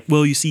people are like,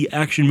 "Well, you see,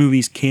 action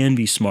movies can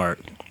be smart."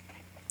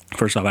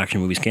 First off,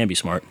 action movies can be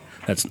smart.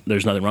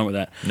 There's nothing wrong with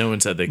that. No one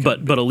said they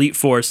could. But Elite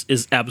Force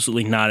is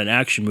absolutely not an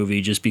action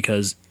movie just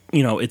because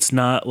it's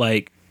not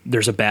like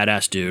there's a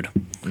badass dude.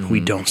 We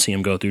don't see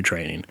him go through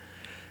training.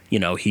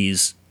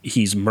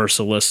 He's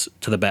merciless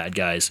to the bad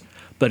guys.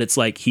 But it's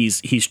like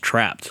he's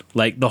trapped.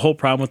 Like the whole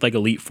problem with like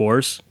Elite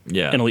Force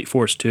and Elite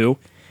Force 2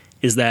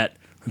 is that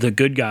the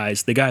good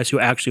guys, the guys who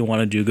actually want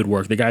to do good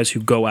work, the guys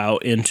who go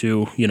out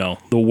into,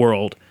 the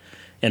world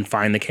and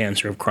find the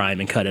cancer of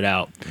crime and cut it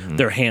out,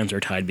 their hands are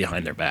tied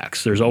behind their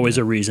backs. There's always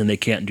a reason they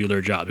can't do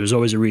their job. There's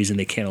always a reason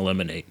they can't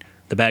eliminate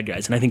the bad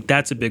guys. And I think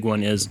that's a big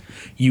one is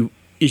you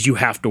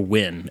have to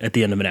win at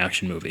the end of an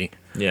action movie.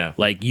 Yeah.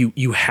 Like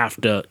you have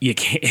to, it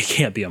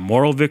can't be a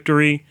moral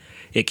victory.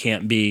 It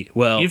can't be,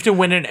 well... You have to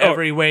win in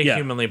every way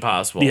humanly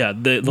possible. Yeah.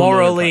 The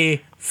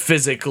morally,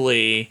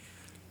 physically...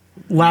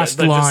 Last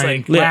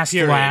line, last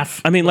period.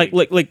 laugh. I mean, like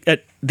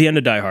at the end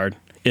of Die Hard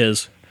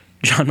is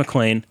John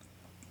McClane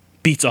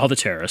beats all the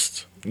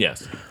terrorists.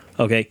 Yes.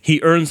 Okay?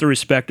 He earns the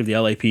respect of the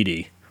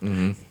LAPD.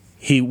 Mm-hmm.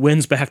 He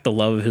wins back the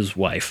love of his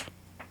wife.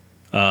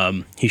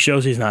 He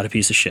shows he's not a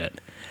piece of shit.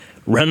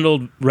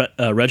 Reginald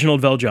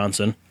Vell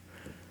Johnson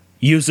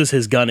uses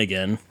his gun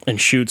again and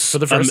shoots for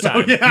the first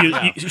time.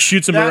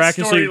 Shoots him that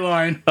miraculously.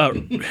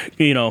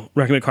 Storyline.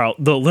 Reckon McCarl,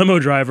 the limo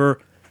driver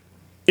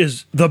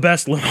is the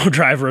best limo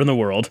driver in the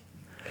world.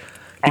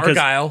 Because,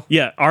 Argyle.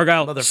 Yeah,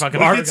 Argyle. Motherfucking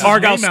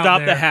Argyle name out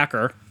stopped the there.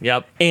 hacker.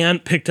 Yep.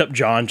 And picked up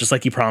John just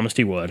like he promised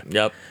he would.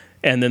 Yep.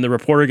 And then the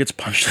reporter gets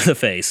punched in the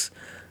face.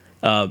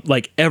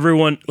 Like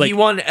everyone, like he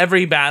won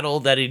every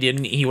battle that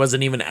he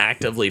wasn't even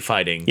actively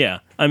fighting. yeah.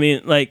 I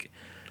mean, like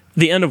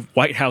the end of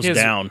White House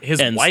Down his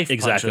ends wife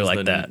exactly punches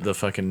like that. The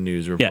fucking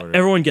news Yeah, reporter.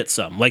 everyone gets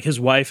some. Like his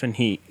wife and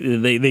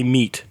they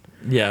meet.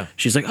 Yeah.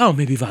 She's like, oh,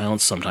 maybe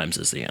violence sometimes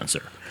is the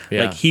answer.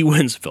 Yeah. Like he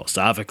wins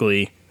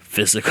philosophically,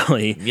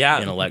 physically,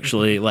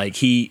 intellectually. Like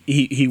he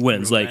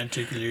wins. Like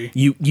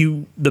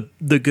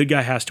the good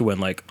guy has to win.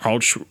 Like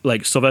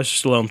like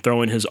Sylvester Stallone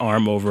throwing his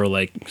arm over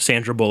like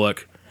Sandra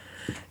Bullock,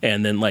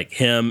 and then like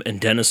him and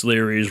Dennis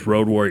Leary's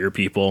Road Warrior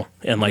people,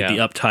 and like the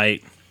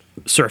uptight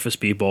surface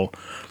people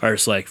are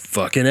just like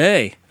fucking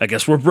A. I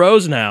guess we're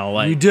bros now.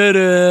 Like You did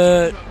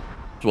it.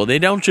 Well, they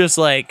don't just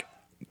like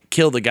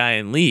kill the guy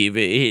and leave.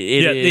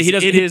 he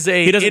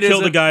doesn't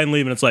kill the guy and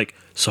leave, and it's like,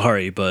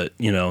 sorry, but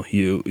you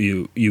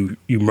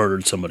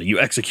murdered somebody. You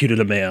executed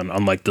a man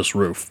on like this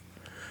roof.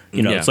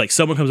 It's like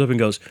someone comes up and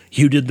goes,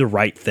 you did the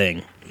right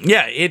thing.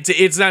 Yeah,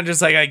 it's not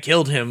just like I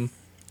killed him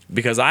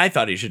because I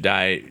thought he should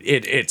die.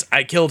 It's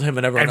I killed him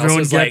and everyone else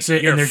is like, gets it,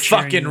 and you're they're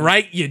cheering fucking you.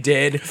 right, you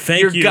did.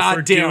 Thank you're you for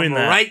goddamn doing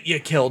that. right, you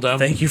killed him.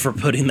 Thank you for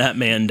putting that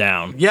man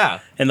down. Yeah.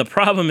 And the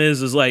problem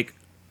is like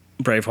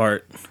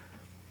Braveheart,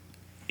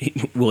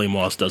 William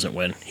Wallace doesn't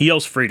win. He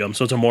yells freedom,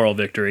 so it's a moral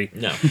victory.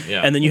 No,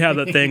 yeah. And then you have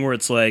that thing where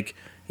it's like,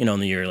 in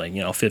the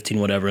year 15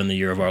 whatever in the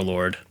year of our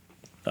Lord,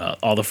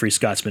 all the free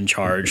Scotsmen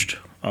charged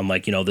on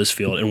this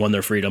field and won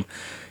their freedom.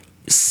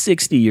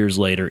 60 years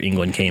later,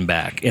 England came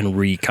back and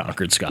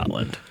reconquered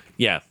Scotland.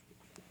 Yeah.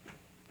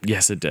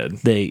 Yes, it did.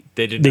 They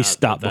did not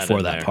stopped put before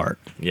in that there. part.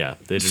 Yeah.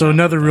 They did So not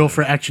another put rule that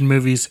for action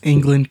movies: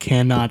 England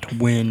cannot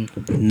win.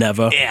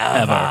 Never,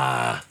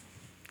 ever.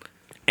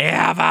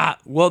 Ever.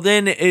 Well,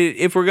 then,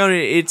 if we're going to,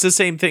 it's the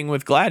same thing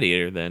with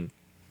Gladiator, then.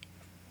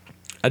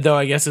 Though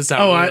I guess it's not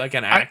really like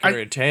an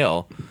accurate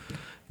tale.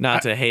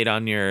 Not to hate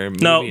on your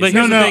movies. No, but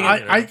No, here's the no,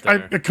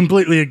 thing. I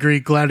completely agree.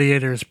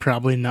 Gladiator is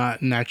probably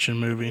not an action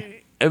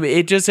movie. I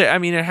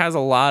mean, it has a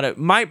lot of...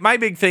 My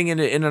big thing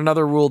in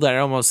another rule that I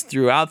almost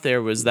threw out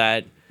there was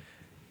that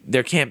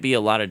there can't be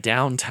a lot of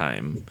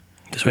downtime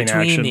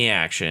between the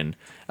action.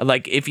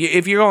 Like, if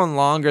you're going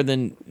longer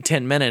than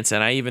 10 minutes,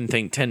 and I even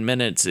think 10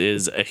 minutes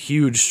is a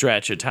huge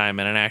stretch of time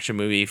in an action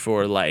movie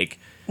for, like,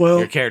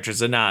 your characters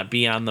to not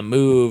be on the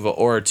move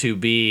or to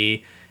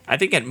be I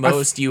think at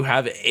most you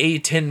have a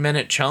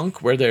 10-minute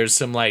chunk where there's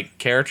some like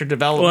character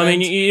development. Well, I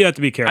mean, you have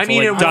to be careful. I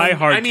mean, like, Die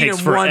Hard I mean, takes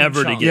in one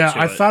forever to chunk. get Yeah, to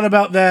I it. thought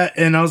about that,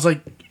 and I was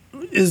like,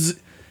 is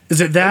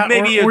it that,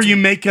 Maybe or it's- you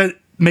make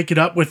it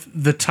up with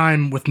the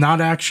time with not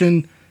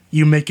action?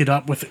 You make it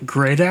up with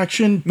great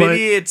action, but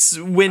Maybe it's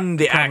when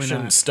the Probably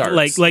action not.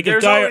 starts. Like, if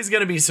there's Die- always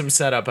going to be some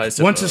setup. I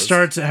suppose. once it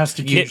starts, it has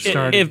to keep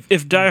starting.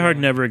 If Die Hard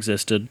never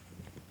existed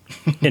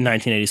in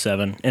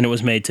 1987 and it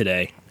was made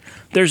today,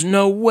 there's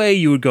no way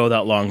you would go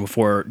that long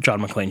before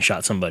John McClane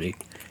shot somebody.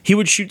 He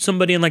would shoot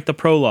somebody in like the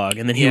prologue,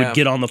 and then he would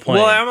get on the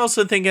plane. Well, I'm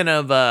also thinking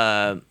of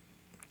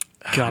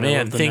God, I man.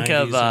 love the Think 90s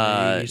of and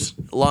the 80s.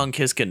 Long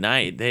Kiss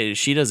Goodnight.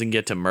 She doesn't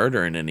get to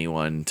murdering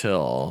anyone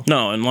until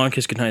no, and Long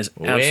Kiss Goodnight is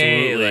way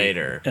absolutely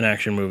later. an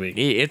action movie.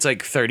 It's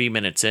like 30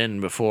 minutes in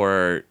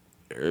before,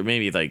 or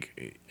maybe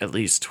like at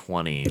least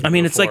 20. I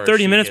mean, it's like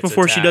 30 minutes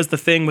before she does the.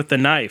 the thing with the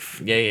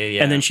knife.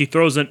 Yeah. And then she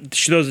throws a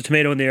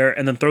tomato in the air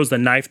and then throws the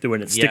knife through it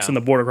and it sticks Yeah. in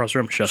the board across the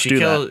room. Chefs do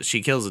that.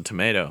 She kills a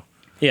tomato.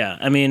 Yeah,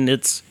 I mean,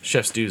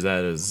 Chefs do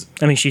that as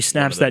she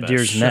snaps that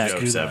deer's neck.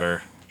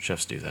 ever.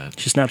 Chefs do that.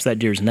 She snaps that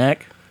deer's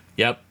neck.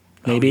 Yep.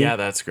 Maybe. Oh, yeah,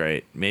 that's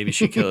great. Maybe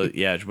she killed.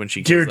 Yeah, when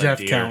she Deer kills that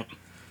death count.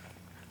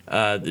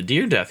 The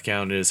deer death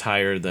count is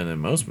higher than in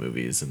most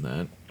movies. In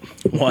that,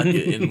 One.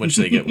 in which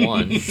they get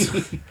one.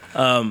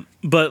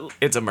 But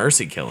It's a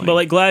mercy killing.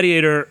 like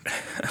Gladiator,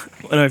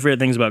 one of my favorite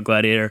things about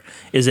Gladiator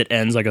is it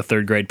ends like a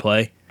third grade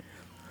play.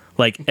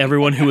 Like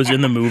everyone who was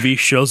in the movie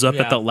shows up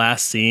Yeah. at the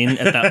last scene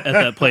at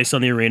that place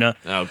on the arena.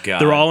 Oh,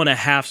 God. They're all in a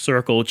half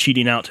circle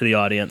cheating out to the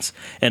audience,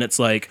 and it's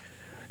like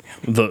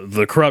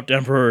the corrupt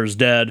emperor is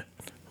dead.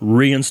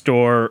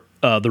 Reinstore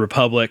the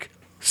republic.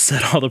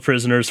 Set all the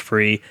prisoners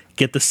free.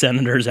 Get the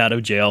senators out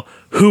of jail.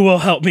 Who will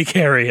help me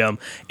carry him?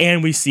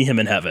 And we see him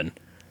in heaven.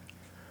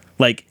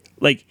 Like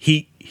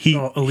he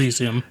Oh,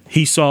 Elysium.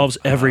 he solves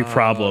every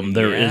problem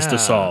there is to yeah.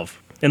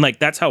 solve. And like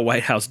that's how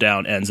White House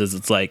Down ends. Is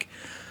it's like,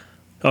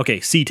 okay,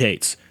 C.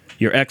 Tates,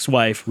 your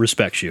ex-wife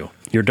respects you.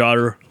 Your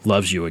daughter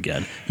loves you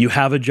again. You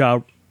have a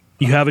job.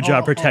 You have a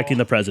job protecting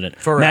the president.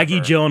 Forever. Maggie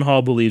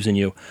Gyllenhaal believes in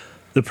you.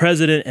 The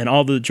president and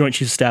all the Joint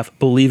Chiefs of Staff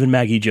believe in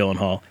Maggie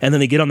Gyllenhaal. And then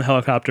they get on the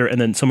helicopter,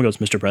 and then someone goes,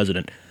 "Mr.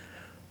 President,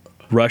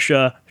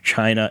 Russia,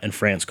 China, and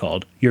France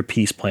called. Your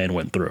peace plan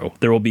went through.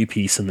 There will be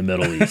peace in the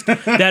Middle East."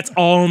 That's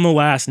all in the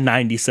last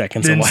 90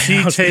 seconds Then of White C.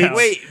 House Tates- Down.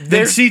 Wait, Then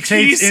there's C.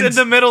 Tates peace in ends-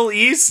 the Middle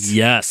East?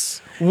 Yes.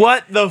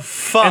 What the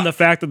fuck? And the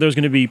fact that there's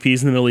going to be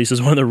peace in the Middle East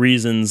is one of the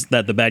reasons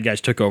that the bad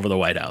guys took over the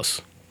White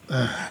House.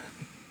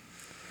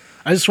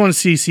 I just want to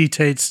see C.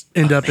 Tates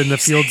end up in the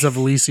fields of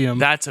Elysium.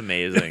 That's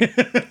amazing.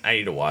 I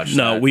need to watch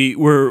No, that.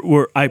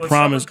 we're I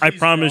promise someone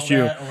promise please you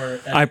draw that or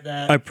edit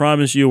that? I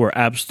promise you we're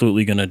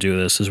absolutely going to do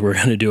this. Is we're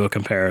going to do a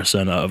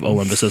comparison of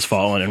Olympus Has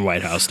Fallen and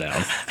White House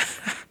Down.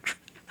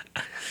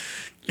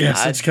 Yes,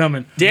 God it's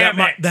coming. Damn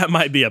it. That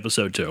might be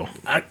episode 2.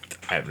 I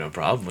have no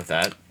problem with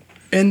that.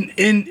 And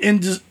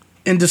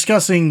in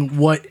discussing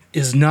what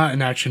is not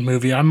an action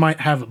movie, I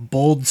might have a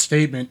bold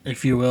statement,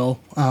 if you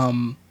will.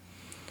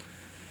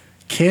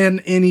 Can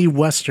any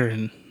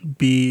Western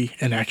be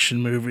an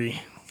action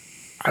movie?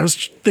 I was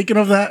thinking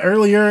of that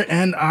earlier,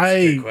 and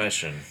I Good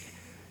question.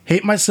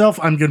 hate myself.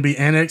 I'm going to be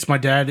annexed. My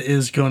dad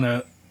is going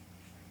to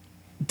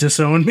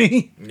disown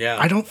me. Yeah.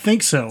 I don't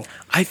think so.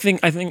 I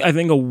think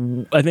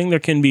there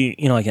can be,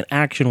 like an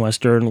action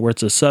western where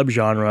it's a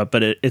subgenre,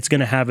 but it's going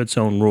to have its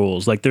own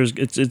rules. Like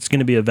it's going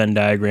to be a Venn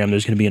diagram.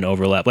 There's going to be an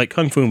overlap. Like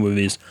kung fu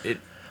movies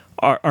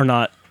are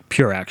not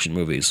pure action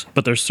movies,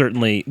 but they're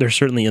certainly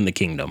in the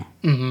kingdom.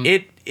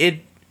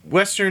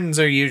 Westerns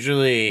are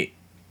usually,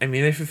 I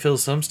mean, they fulfill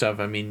some stuff.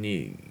 I mean,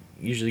 you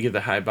usually get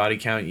the high body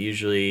count.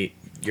 Usually,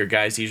 your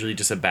guy's usually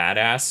just a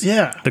badass.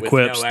 Yeah. The with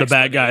quips, no the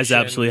bad guys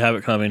explanation. absolutely have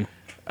it coming.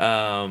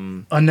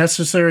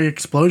 Unnecessary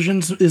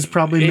explosions is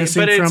probably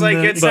missing But it's from like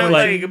the. it's But not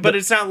like- like, but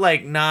it's not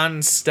like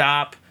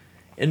nonstop.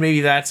 And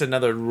maybe that's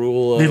another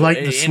rule. They like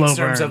the in slow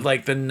terms burn. of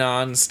like the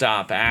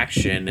nonstop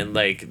action and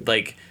like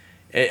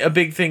a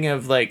big thing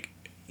of like,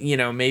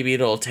 maybe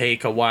it'll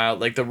take a while.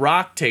 Like The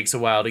Rock takes a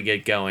while to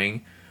get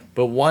going,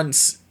 but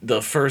once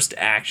the first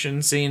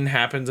action scene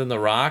happens in The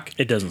Rock,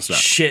 It doesn't stop.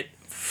 shit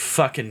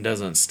fucking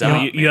doesn't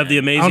stop. You have the I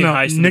amazing don't know.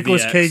 heist. in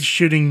Nicolas VX. Cage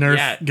shooting Nerf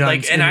Yeah, guns.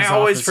 like, and in I his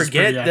always office is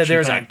forget pretty that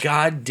there's a action-packed.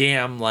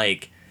 goddamn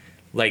like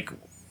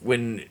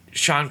when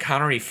Sean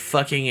Connery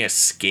fucking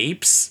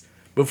escapes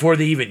before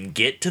they even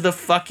get to the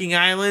fucking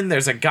island.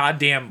 There's a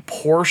goddamn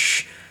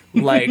Porsche,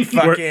 like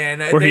fucking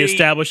where he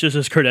establishes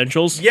his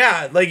credentials.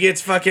 Yeah, like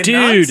it's fucking Dude,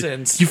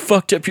 nonsense. you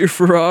fucked up your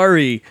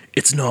Ferrari.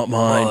 It's not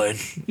mine.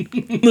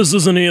 This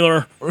isn't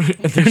either. And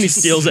then he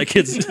steals that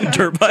kid's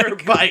dirt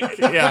bike. Bike,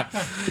 yeah.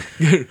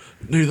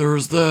 Neither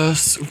is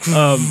this.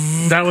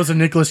 That was a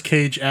Nicolas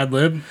Cage ad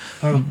lib.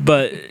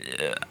 But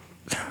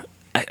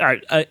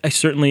I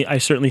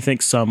certainly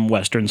think some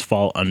westerns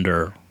fall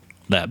under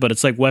that. But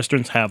it's like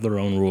westerns have their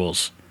own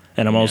rules,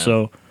 and I'm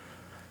also,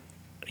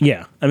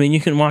 I mean, you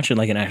can watch it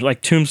like an action,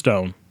 like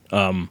Tombstone.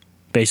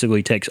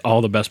 Basically takes all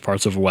the best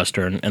parts of a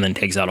western and then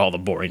takes out all the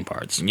boring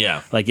parts.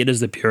 Yeah. Like it is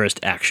the purest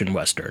action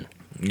western.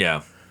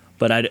 Yeah.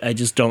 but I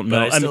just don't know.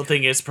 But I still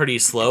think it's pretty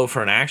slow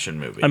for an action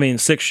movie. I mean,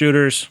 6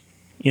 shooters,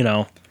 you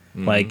know,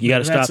 like you got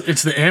to stop.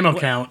 It's the ammo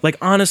count. Like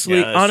honestly,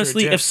 Yeah, that's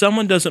true, too. if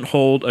someone doesn't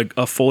hold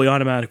a fully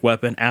automatic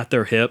weapon at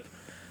their hip,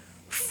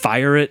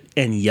 fire it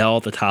and yell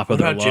at the top of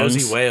what their about lungs.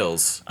 Josie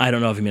Wales? I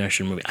don't know if you mean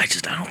action movie. I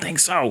don't think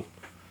so.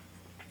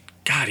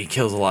 God, he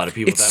kills a lot of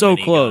people. It's with that so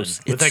minigun. close.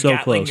 With It's that so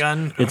Gatling close.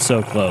 gun. It's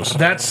so close.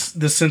 That's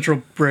the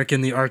central brick in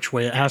the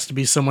archway. It has to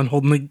be someone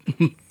holding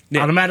the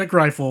automatic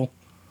rifle.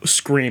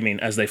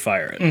 Screaming as they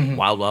fire it.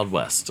 Wild Wild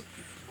West.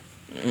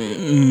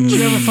 Did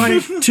you ever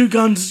find two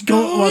guns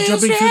while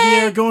jumping through the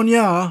air going,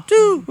 yeah?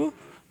 The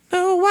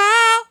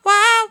Wild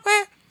Wild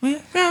West.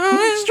 We're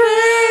going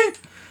Straight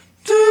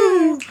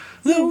to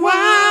the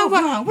wild,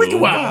 wild,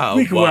 wicked wild,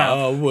 wicked Wild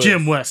wild. West.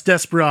 Jim West,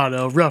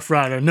 Desperado, Rough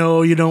Rider.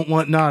 No, you don't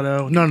want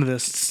Nato. None of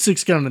this.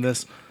 6 gun of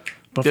this.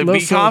 Buffalo Be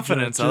Soldier,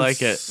 confidence. I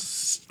like it.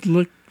 just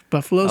Look,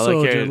 Buffalo like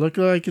Soldier. it. Look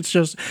like it's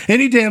just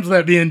any damsel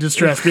that be in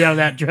distress be out of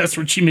that dress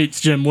when she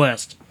meets Jim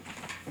West.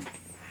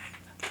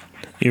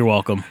 You're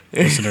welcome,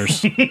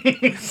 listeners.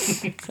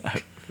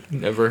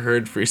 Never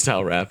heard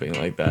freestyle rapping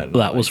like that.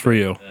 That was for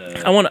you.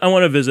 I want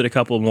to visit a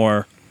couple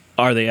more.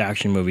 Are they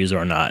action movies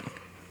or not?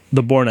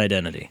 The Bourne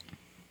Identity.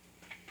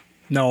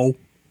 No,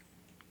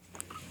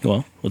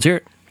 Well, let's hear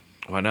it.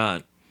 Why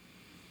not?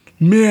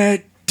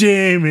 Matt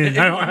Damon.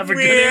 I don't have a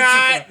good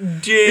answer. For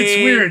that.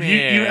 It's weird.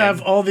 You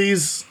have all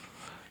these.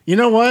 You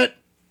know what?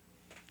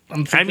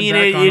 I mean,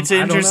 it's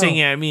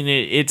interesting. I mean,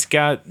 it's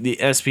got the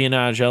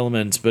espionage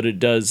elements, but it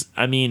does.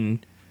 I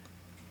mean,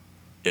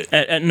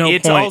 At no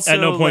It's point. also At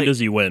no point like- does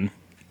he win.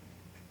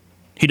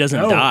 He doesn't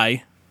No.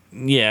 die.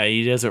 yeah,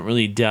 he doesn't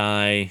really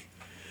die.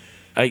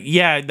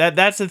 Yeah,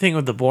 that's the thing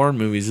with the Bourne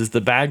movies is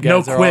the bad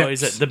guys No are quips.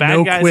 always the bad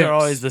No guys quips. are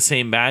always the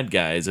same bad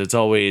guys. It's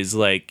always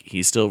like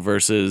he's still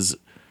versus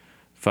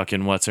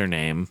fucking what's her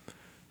name,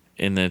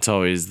 and it's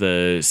always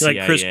the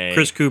CIA. Like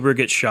Chris Cooper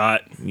gets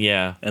shot,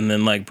 Yeah, and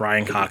then like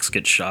Brian Cox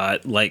gets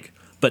shot, like,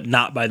 but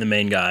not by the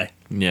main guy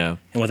yeah.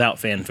 and without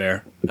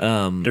fanfare.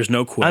 There's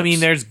no quips. I mean,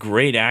 there's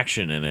great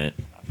action in it.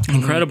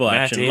 incredible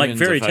Matt action, Damon's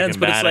like very a fucking tense.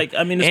 But it's badass. like,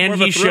 I mean, it's and more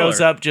of a he thriller.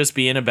 shows up just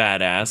being a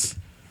badass.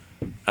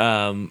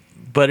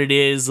 But it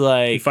is He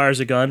like fires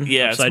a gun.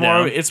 yeah, upside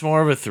down. it's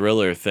more of a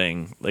thriller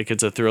thing. Like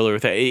it's a thriller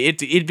thing.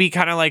 It'd be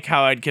kind of like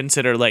how I'd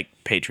consider like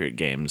Patriot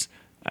Games.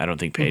 I don't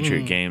think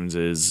Patriot Games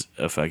is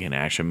a fucking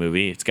action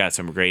movie. It's got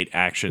some great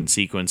action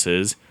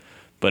sequences,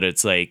 but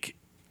it's like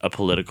a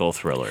political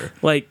thriller.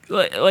 Like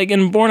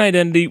in Bourne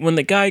Identity, when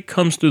the guy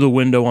comes through the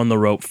window on the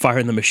rope,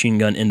 firing the machine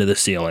gun into the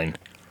ceiling,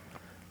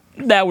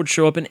 that would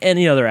show up in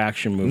any other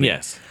action movie.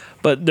 Yes.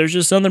 But there's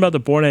just something about the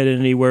Bourne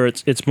Identity where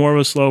it's more of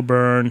a slow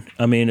burn.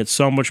 I mean, it's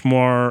so much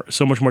more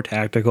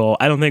tactical.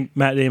 I don't think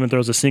Matt Damon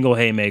throws a single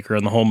haymaker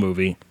in the whole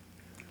movie.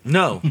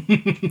 No.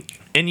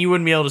 And you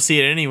wouldn't be able to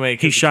see it anyway.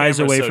 'cause He the shies camera's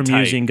away so from tight.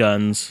 using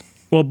guns.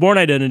 Well, Bourne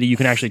Identity, you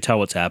can actually tell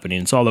what's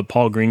happening. It's all the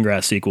Paul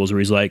Greengrass sequels where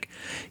he's like,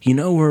 you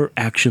know where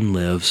action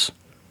lives?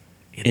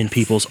 In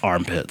people's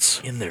armpits.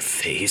 in their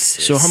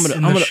faces. So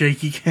in the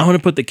shaky I'm gonna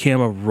put the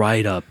camera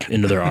right up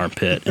into their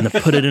armpit and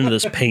then put it into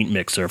this paint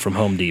mixer from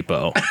Home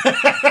Depot.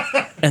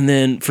 And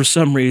then for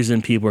some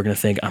reason, people are gonna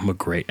think I'm a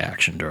great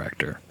action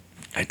director.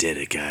 I did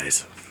it,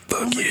 guys.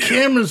 the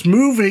camera's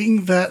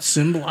moving. That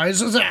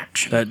symbolizes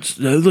action. That's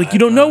like you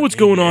don't know what's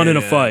going on in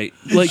a fight.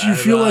 Like You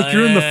feel like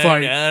you're in the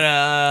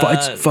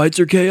fight. fights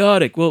are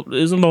chaotic. Well,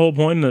 isn't the whole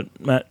point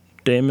that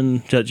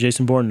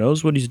Jason Bourne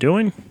knows what he's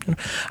doing?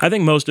 I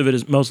think most of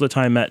the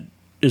time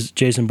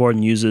Jason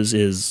Bourne uses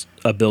his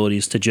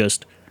abilities to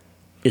just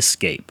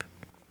escape.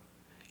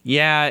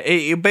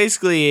 Yeah,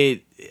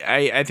 basically,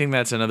 I think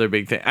that's another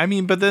big thing. I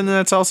mean, but then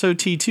that's also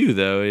T2,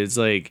 though. It's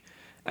like,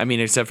 I mean,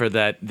 except for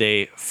that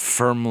they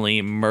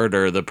firmly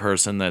murder the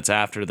person that's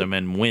after them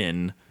and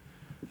win.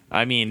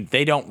 I mean,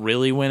 they don't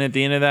really win at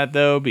the end of that,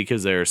 though,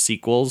 because there are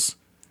sequels.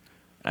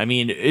 I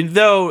mean,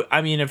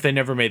 if they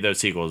never made those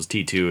sequels,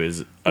 T2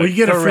 is Well, you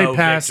get a free thorough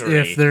pass victory.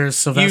 if there's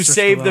Sylvester You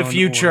save the Stallone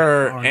future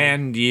or Arnold.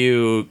 and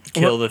you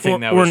kill the thing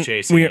that was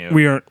chasing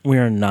you. We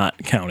are not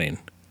counting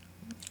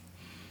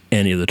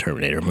any of the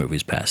Terminator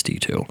movies past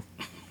T2.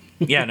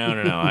 Yeah, no.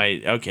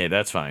 Okay,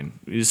 that's fine.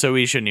 So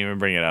we shouldn't even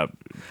bring it up.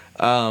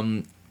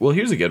 Well,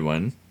 here's a good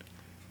one.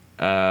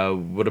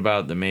 What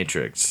about The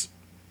Matrix?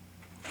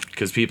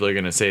 Because people are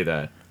going to say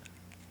that.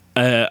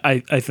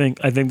 I think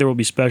there will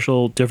be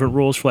special different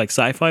rules for like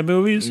sci-fi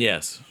movies.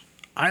 Yes.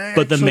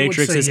 But The actually would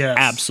Matrix say is yes.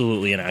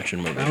 absolutely an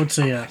action movie. I would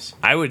say yes.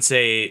 I would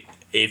say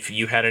if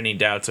you had any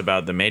doubts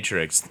about The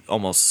Matrix,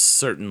 almost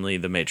certainly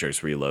The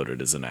Matrix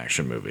Reloaded is an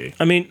action movie.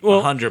 I mean,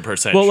 well,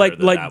 100% well, sure like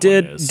that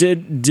did one is.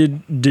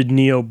 did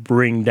Neo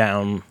bring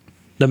down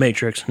the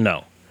Matrix?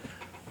 No,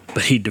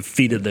 but he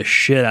defeated the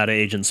shit out of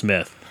Agent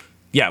Smith.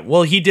 Yeah,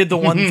 well, he did the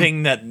one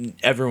thing that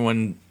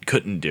everyone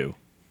couldn't do.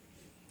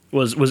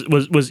 Was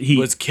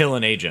Kill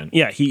an agent.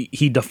 Yeah,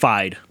 he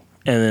defied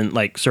and then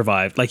like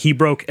survived. Like he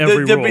broke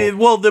every rule.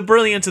 Well, the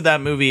brilliance of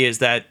that movie is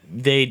that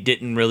they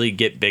didn't really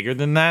get bigger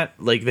than that.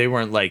 Like they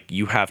weren't like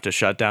you have to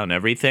shut down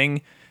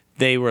everything.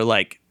 They were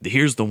like,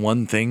 here's the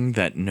one thing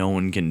that no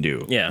one can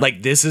do. Yeah.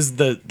 Like this is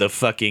the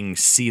fucking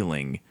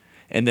ceiling,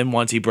 And then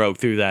once he broke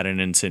through that and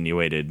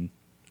insinuated,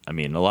 I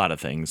mean, a lot of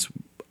things,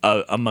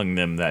 among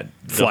them that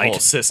the Flight. whole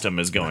system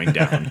is going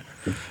down.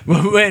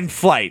 And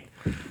flight.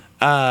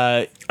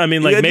 I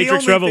mean, like Yeah, the Matrix only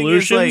thing is,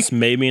 Revolutions, like-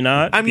 maybe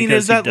not. I mean,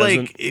 because is that he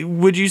doesn't- like,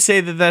 would you say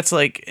that that's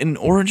like an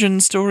origin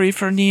story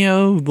for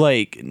Neo?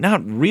 Like,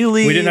 not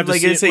really. We didn't have to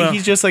like, see I it, say well-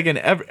 he's just like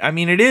I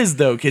mean, it is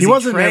though, because He he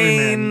wasn't an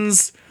everyman.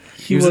 trains.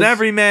 He was an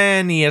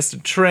everyman. He has to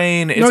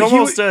train. It's No, he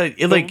almost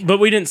but, but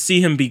we didn't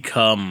see him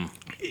become.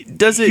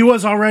 does it? He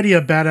was already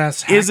a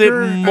badass hacker. Is it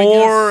I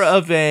more guess.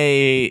 of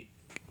a?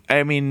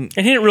 I mean,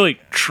 And he didn't really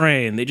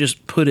train. They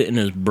just put it in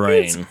his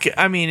brain.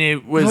 I mean,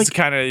 it was Like-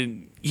 kind of.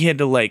 He had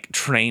to like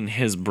train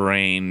his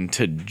brain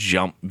to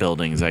jump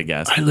buildings, I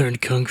guess. I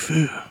learned kung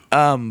fu.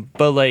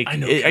 But like,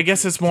 know I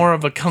guess it's more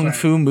of a kung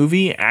fu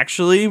movie,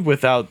 actually,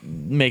 without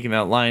making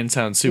that line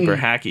sound super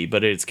hacky.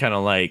 But it's kind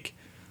of like,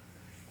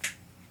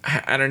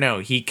 I don't know.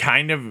 He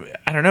kind of,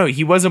 I don't know.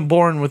 He wasn't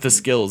born with the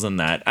skills in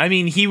that. I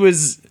mean, he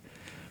was,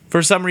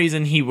 for some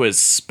reason, he was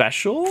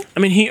special. I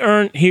mean, he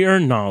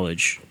earned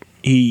knowledge.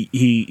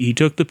 He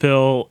took the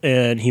pill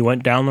and he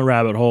went down the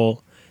rabbit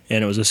hole,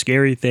 and it was a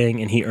scary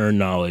thing, and he earned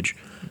knowledge.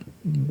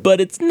 But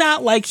it's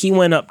not like he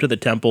went up to the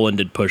temple and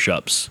did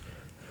push-ups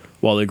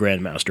while the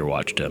Grandmaster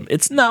watched him.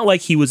 It's not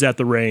like he was at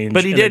the range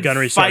But he and did the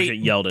gunnery fight. sergeant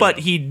yelled at But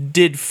him. he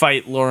did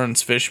fight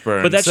Lawrence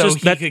Fishburne. But that's so just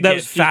he that, could that get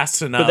was just,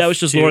 fast enough. But that was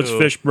just to- Lawrence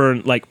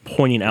Fishburne like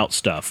pointing out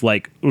stuff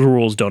like the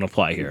rules don't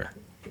apply here.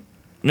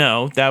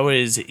 No, that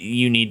was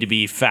you need to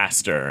be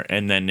faster,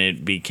 and then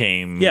it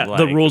became Yeah, the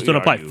like, rules don't are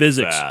apply. you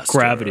Physics, faster?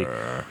 gravity.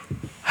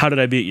 How did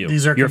I beat you?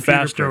 These are You're computer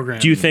faster.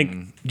 programs. Do you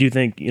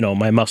think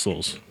my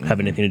muscles have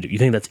anything to do? You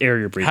think that's air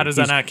you're breathing? How does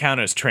that not count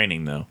as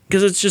training, though?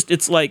 Because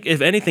it's like if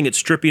anything, it's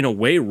stripping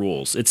away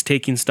rules. It's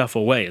taking stuff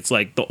away. It's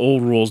like the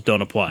old rules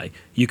don't apply.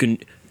 You can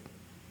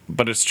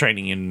But it's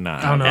training in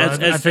I don't know.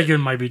 I think it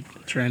might be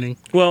training.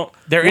 well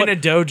They're what- in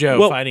a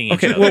dojo fighting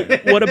each okay,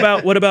 other.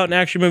 well, what about in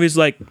action movies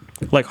like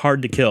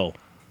Hard to Kill,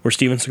 where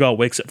Steven Seagal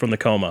wakes up from the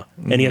coma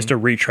and he has to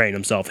retrain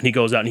himself, and he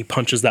goes out and he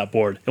punches that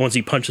board, and once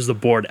he punches the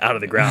board out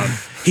of the ground,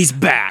 he's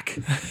back.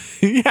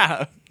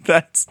 Yeah,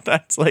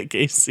 that's like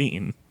a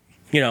scene.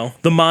 You know,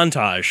 the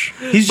montage.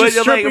 He's just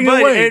stripping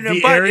away.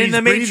 The air in he's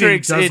the breathing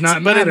Matrix, does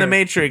not but in the matter.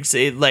 Matrix,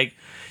 it like,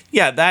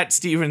 yeah, that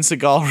Steven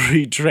Seagal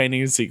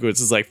retraining sequence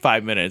is like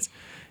 5 minutes.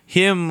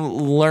 Him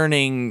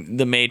learning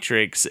the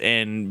Matrix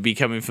and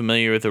becoming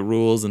familiar with the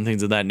rules and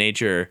things of that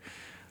nature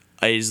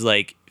is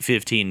like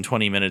 15,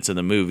 20 minutes of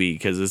the movie,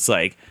 because it's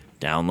like,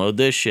 download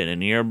this shit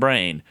into your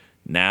brain.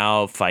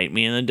 Now fight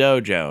me in the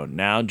dojo.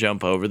 Now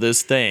jump over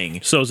this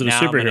thing. So is it a now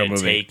superhero I'm gonna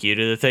movie? Take you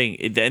to the thing.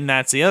 And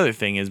that's the other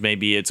thing, is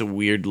maybe it's a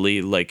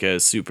weirdly like a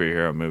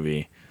superhero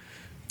movie.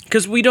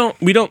 Because we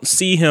don't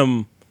see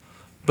him.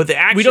 But the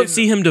action, We don't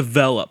see him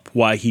develop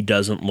why he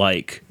doesn't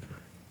like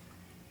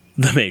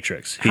the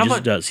Matrix. He How just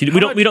much- does. how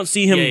much- We don't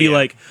see him Yeah, be yeah.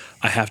 like,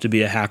 I have to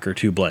be a hacker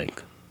to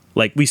blank.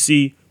 Like we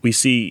see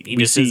he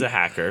just is a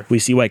hacker. We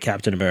see why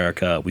Captain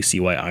America, we see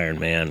why Iron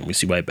Man, we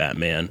see why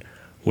Batman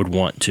would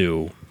want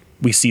to.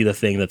 We see the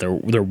thing that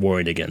they're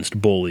warring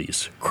against: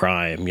 bullies,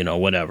 crime,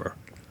 whatever.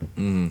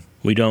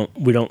 We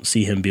don't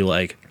see him be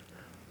like,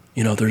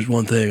 there's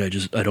one thing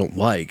I don't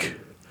like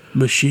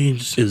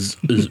Machines. is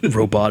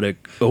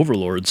robotic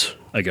overlords,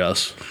 I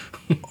guess.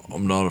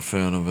 I'm not a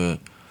fan of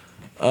it.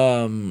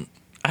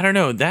 I don't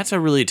know. That's a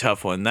really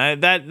tough one.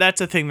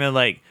 That's a thing that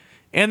like,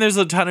 and there's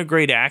a ton of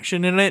great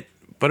action in it,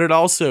 but it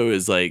also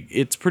is like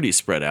it's pretty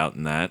spread out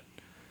in that.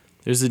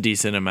 There's a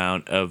decent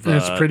amount of.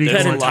 It's pretty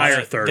there's gorgeous. a lot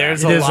entire of- third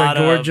There's It a is lot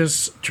a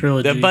gorgeous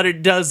trilogy. of, but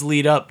it does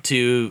lead up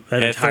to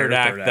That a entire third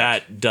act third act.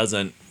 that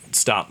doesn't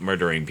stop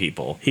murdering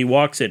people. He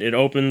walks it. It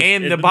opens.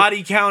 And the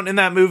body count in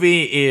that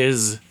movie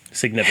is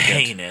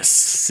significant. heinous.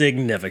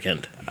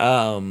 Significant.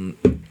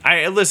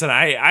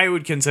 I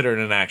would consider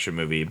it an action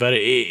movie, but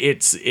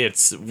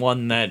it's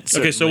one that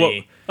certainly Okay, so what?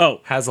 Oh,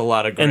 has a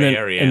lot of gray and then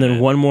area. and in then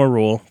it. one more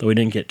rule that we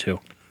didn't get to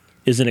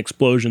is an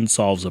explosion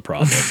solves a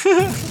problem.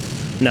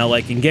 Now,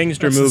 like in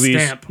gangster That's the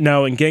movies, stamp.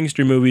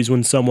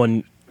 when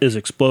someone is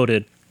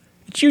exploded,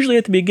 it's usually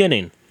at the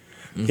beginning.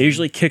 It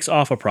usually kicks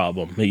off a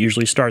problem. It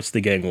usually starts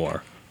the gang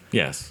war.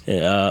 Yes.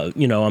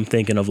 I'm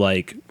thinking of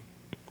like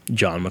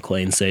John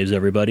McClane saves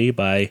everybody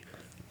by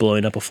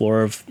blowing up a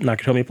floor of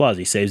Nakatomi Plaza.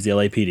 He saves the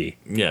LAPD.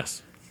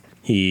 Yes.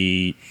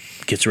 He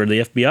gets rid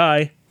of the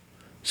FBI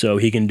so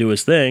he can do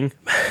his thing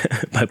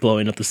by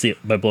blowing up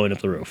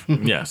the roof.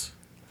 Yes.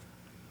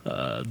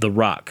 The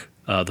Rock,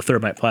 the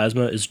thermite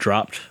plasma is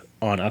dropped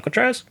on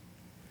Alcatraz,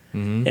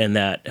 and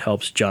that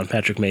helps John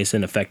Patrick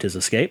Mason effect his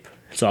escape.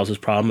 It solves his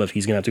problem if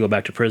he's going to have to go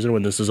back to prison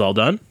when this is all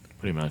done.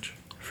 Pretty much.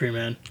 Free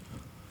man.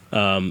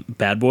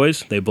 Bad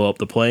boys, they blow up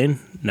the plane.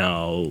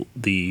 Now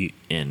the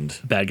End.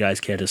 bad guys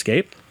can't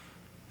escape.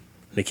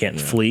 They can't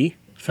flee.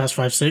 Fast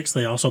 5-6.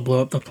 They also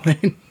blow up the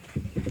plane.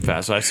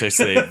 Fast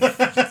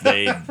 5-6.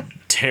 They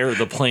tear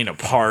the plane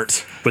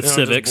apart With They don't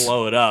just civics.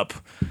 blow it up.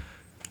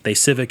 They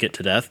civic it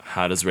to death.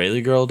 How does Rayleigh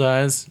Girl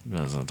dies?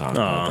 Let's not talk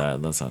about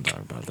that. Let's not talk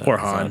about that. Or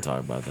Let's Han. not talk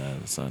about that.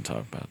 Let's not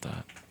talk about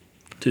that.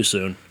 Too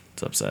soon.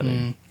 It's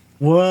upsetting.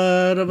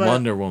 What about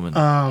Wonder Woman.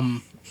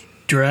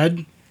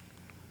 Dread.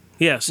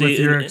 Yeah, see, With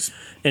your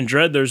in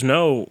Dread, there's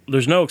no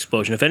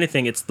explosion. If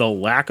anything, it's the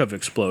lack of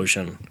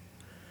explosion.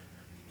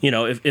 You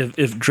know,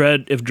 if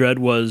Dread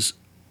was,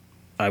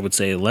 I would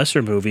say, a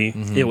lesser movie,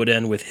 it would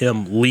end with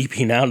him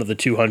leaping out of the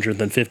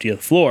 250th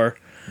floor.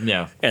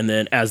 Yeah. And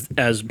then as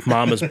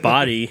Mama's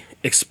body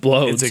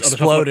explodes, It's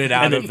exploded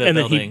out and of the and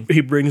building. Then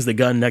he brings the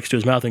gun next to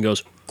his mouth and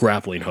goes,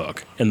 grappling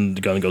hook. And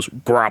the gun goes,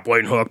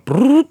 grappling hook.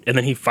 And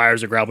then he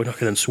fires a grappling hook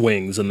and then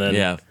swings. And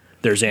then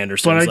there's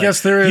Anderson. But I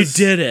guess there is-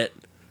 You did it.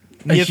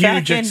 a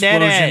huge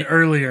explosion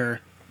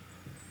earlier.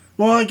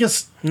 Well, I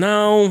guess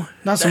No.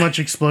 not so much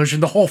explosion.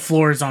 The whole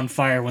floor is on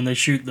fire when they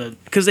shoot the.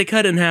 Because they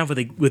cut it in half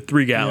with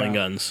 3 Gatling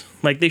guns.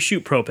 Like, they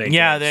shoot propane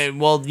Yeah,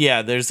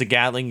 cans. there's the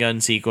Gatling gun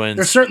There's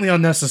sequence. certainly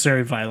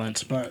unnecessary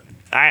violence, but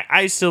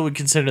I still would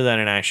consider that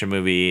an action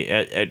movie.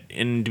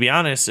 And to be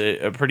honest,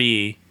 a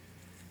pretty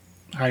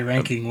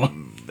high-ranking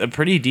one. a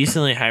pretty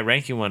decently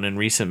high-ranking one in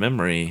recent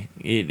memory.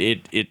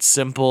 It's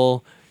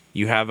simple.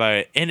 You have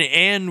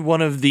and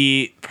one of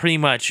the pretty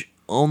much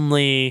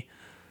only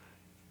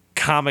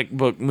comic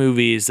book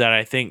movies that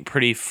I think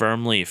pretty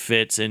firmly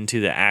fits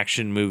into the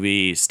action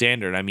movie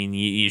standard. I mean,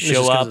 you It's show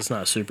just 'cause up it's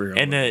not a superhero.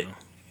 and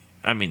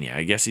movie,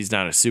 I guess he's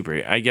not a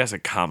super. I guess a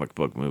comic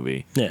book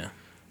movie. though. Yeah.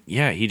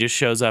 Yeah, he just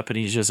shows up and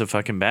he's just a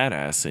fucking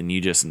badass, and you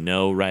just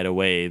know right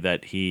away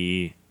that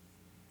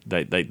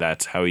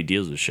that's how he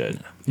deals with shit.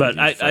 But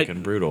He's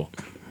fucking brutal.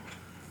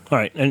 All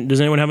right. And does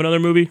anyone have another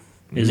movie?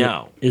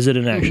 No. Is it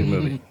an action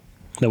movie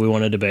that we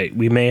want to debate?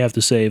 We may have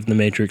to save The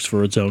Matrix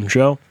for its own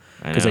show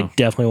because I know.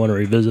 definitely want to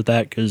revisit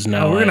that because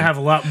now We're gonna have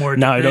a lot more.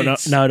 now I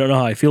debates. don't know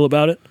how I feel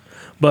about it.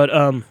 But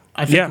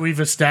I think yeah. we've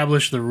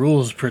established the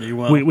rules pretty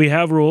well. we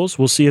have rules.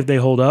 We'll see if they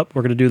hold up.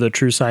 We're going to do the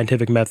true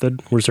scientific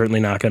method. We're certainly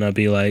not going to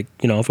be like,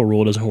 if a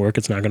rule doesn't work,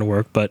 it's not going to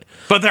work. But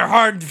But they're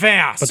hard and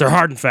fast. they're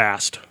hard and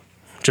fast,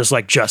 just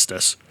like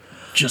justice.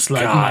 just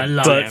like God my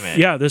life. But Damn it.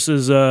 yeah, this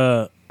is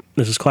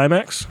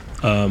Climax.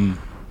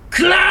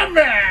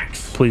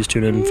 Climax. Please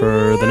tune in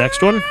for the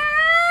next one.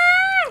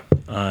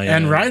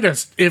 And write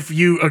us if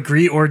you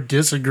agree or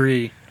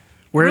disagree.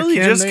 Where really,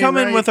 can just they come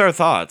in write? with our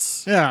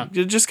thoughts. Yeah.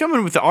 Just come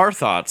in with our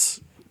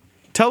thoughts.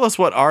 Tell us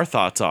what our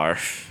thoughts are.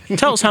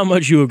 Tell us how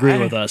much you agree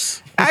with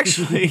us.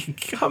 Actually,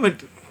 come and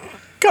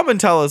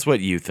tell us what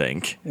you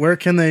think. Where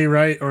can they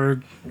write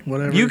or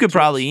whatever? You could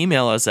probably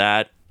email us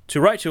at To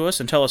write to us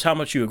and tell us how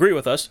much you agree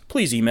with us,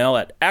 please email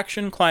at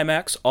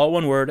actionclimax, all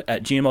one word,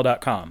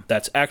 @gmail.com.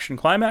 That's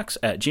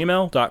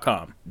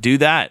actionclimax@gmail.com. do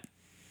that.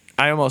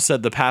 I almost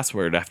said the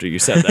password after you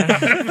said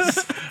that.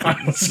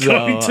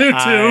 going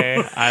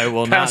to I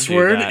will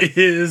Password not do that.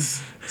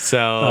 is So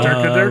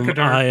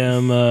I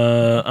am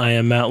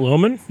Matt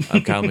Lohman,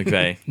 I'm Kyle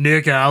McVeigh.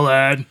 Nick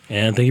Allad.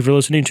 and thank you for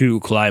listening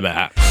to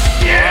Climax.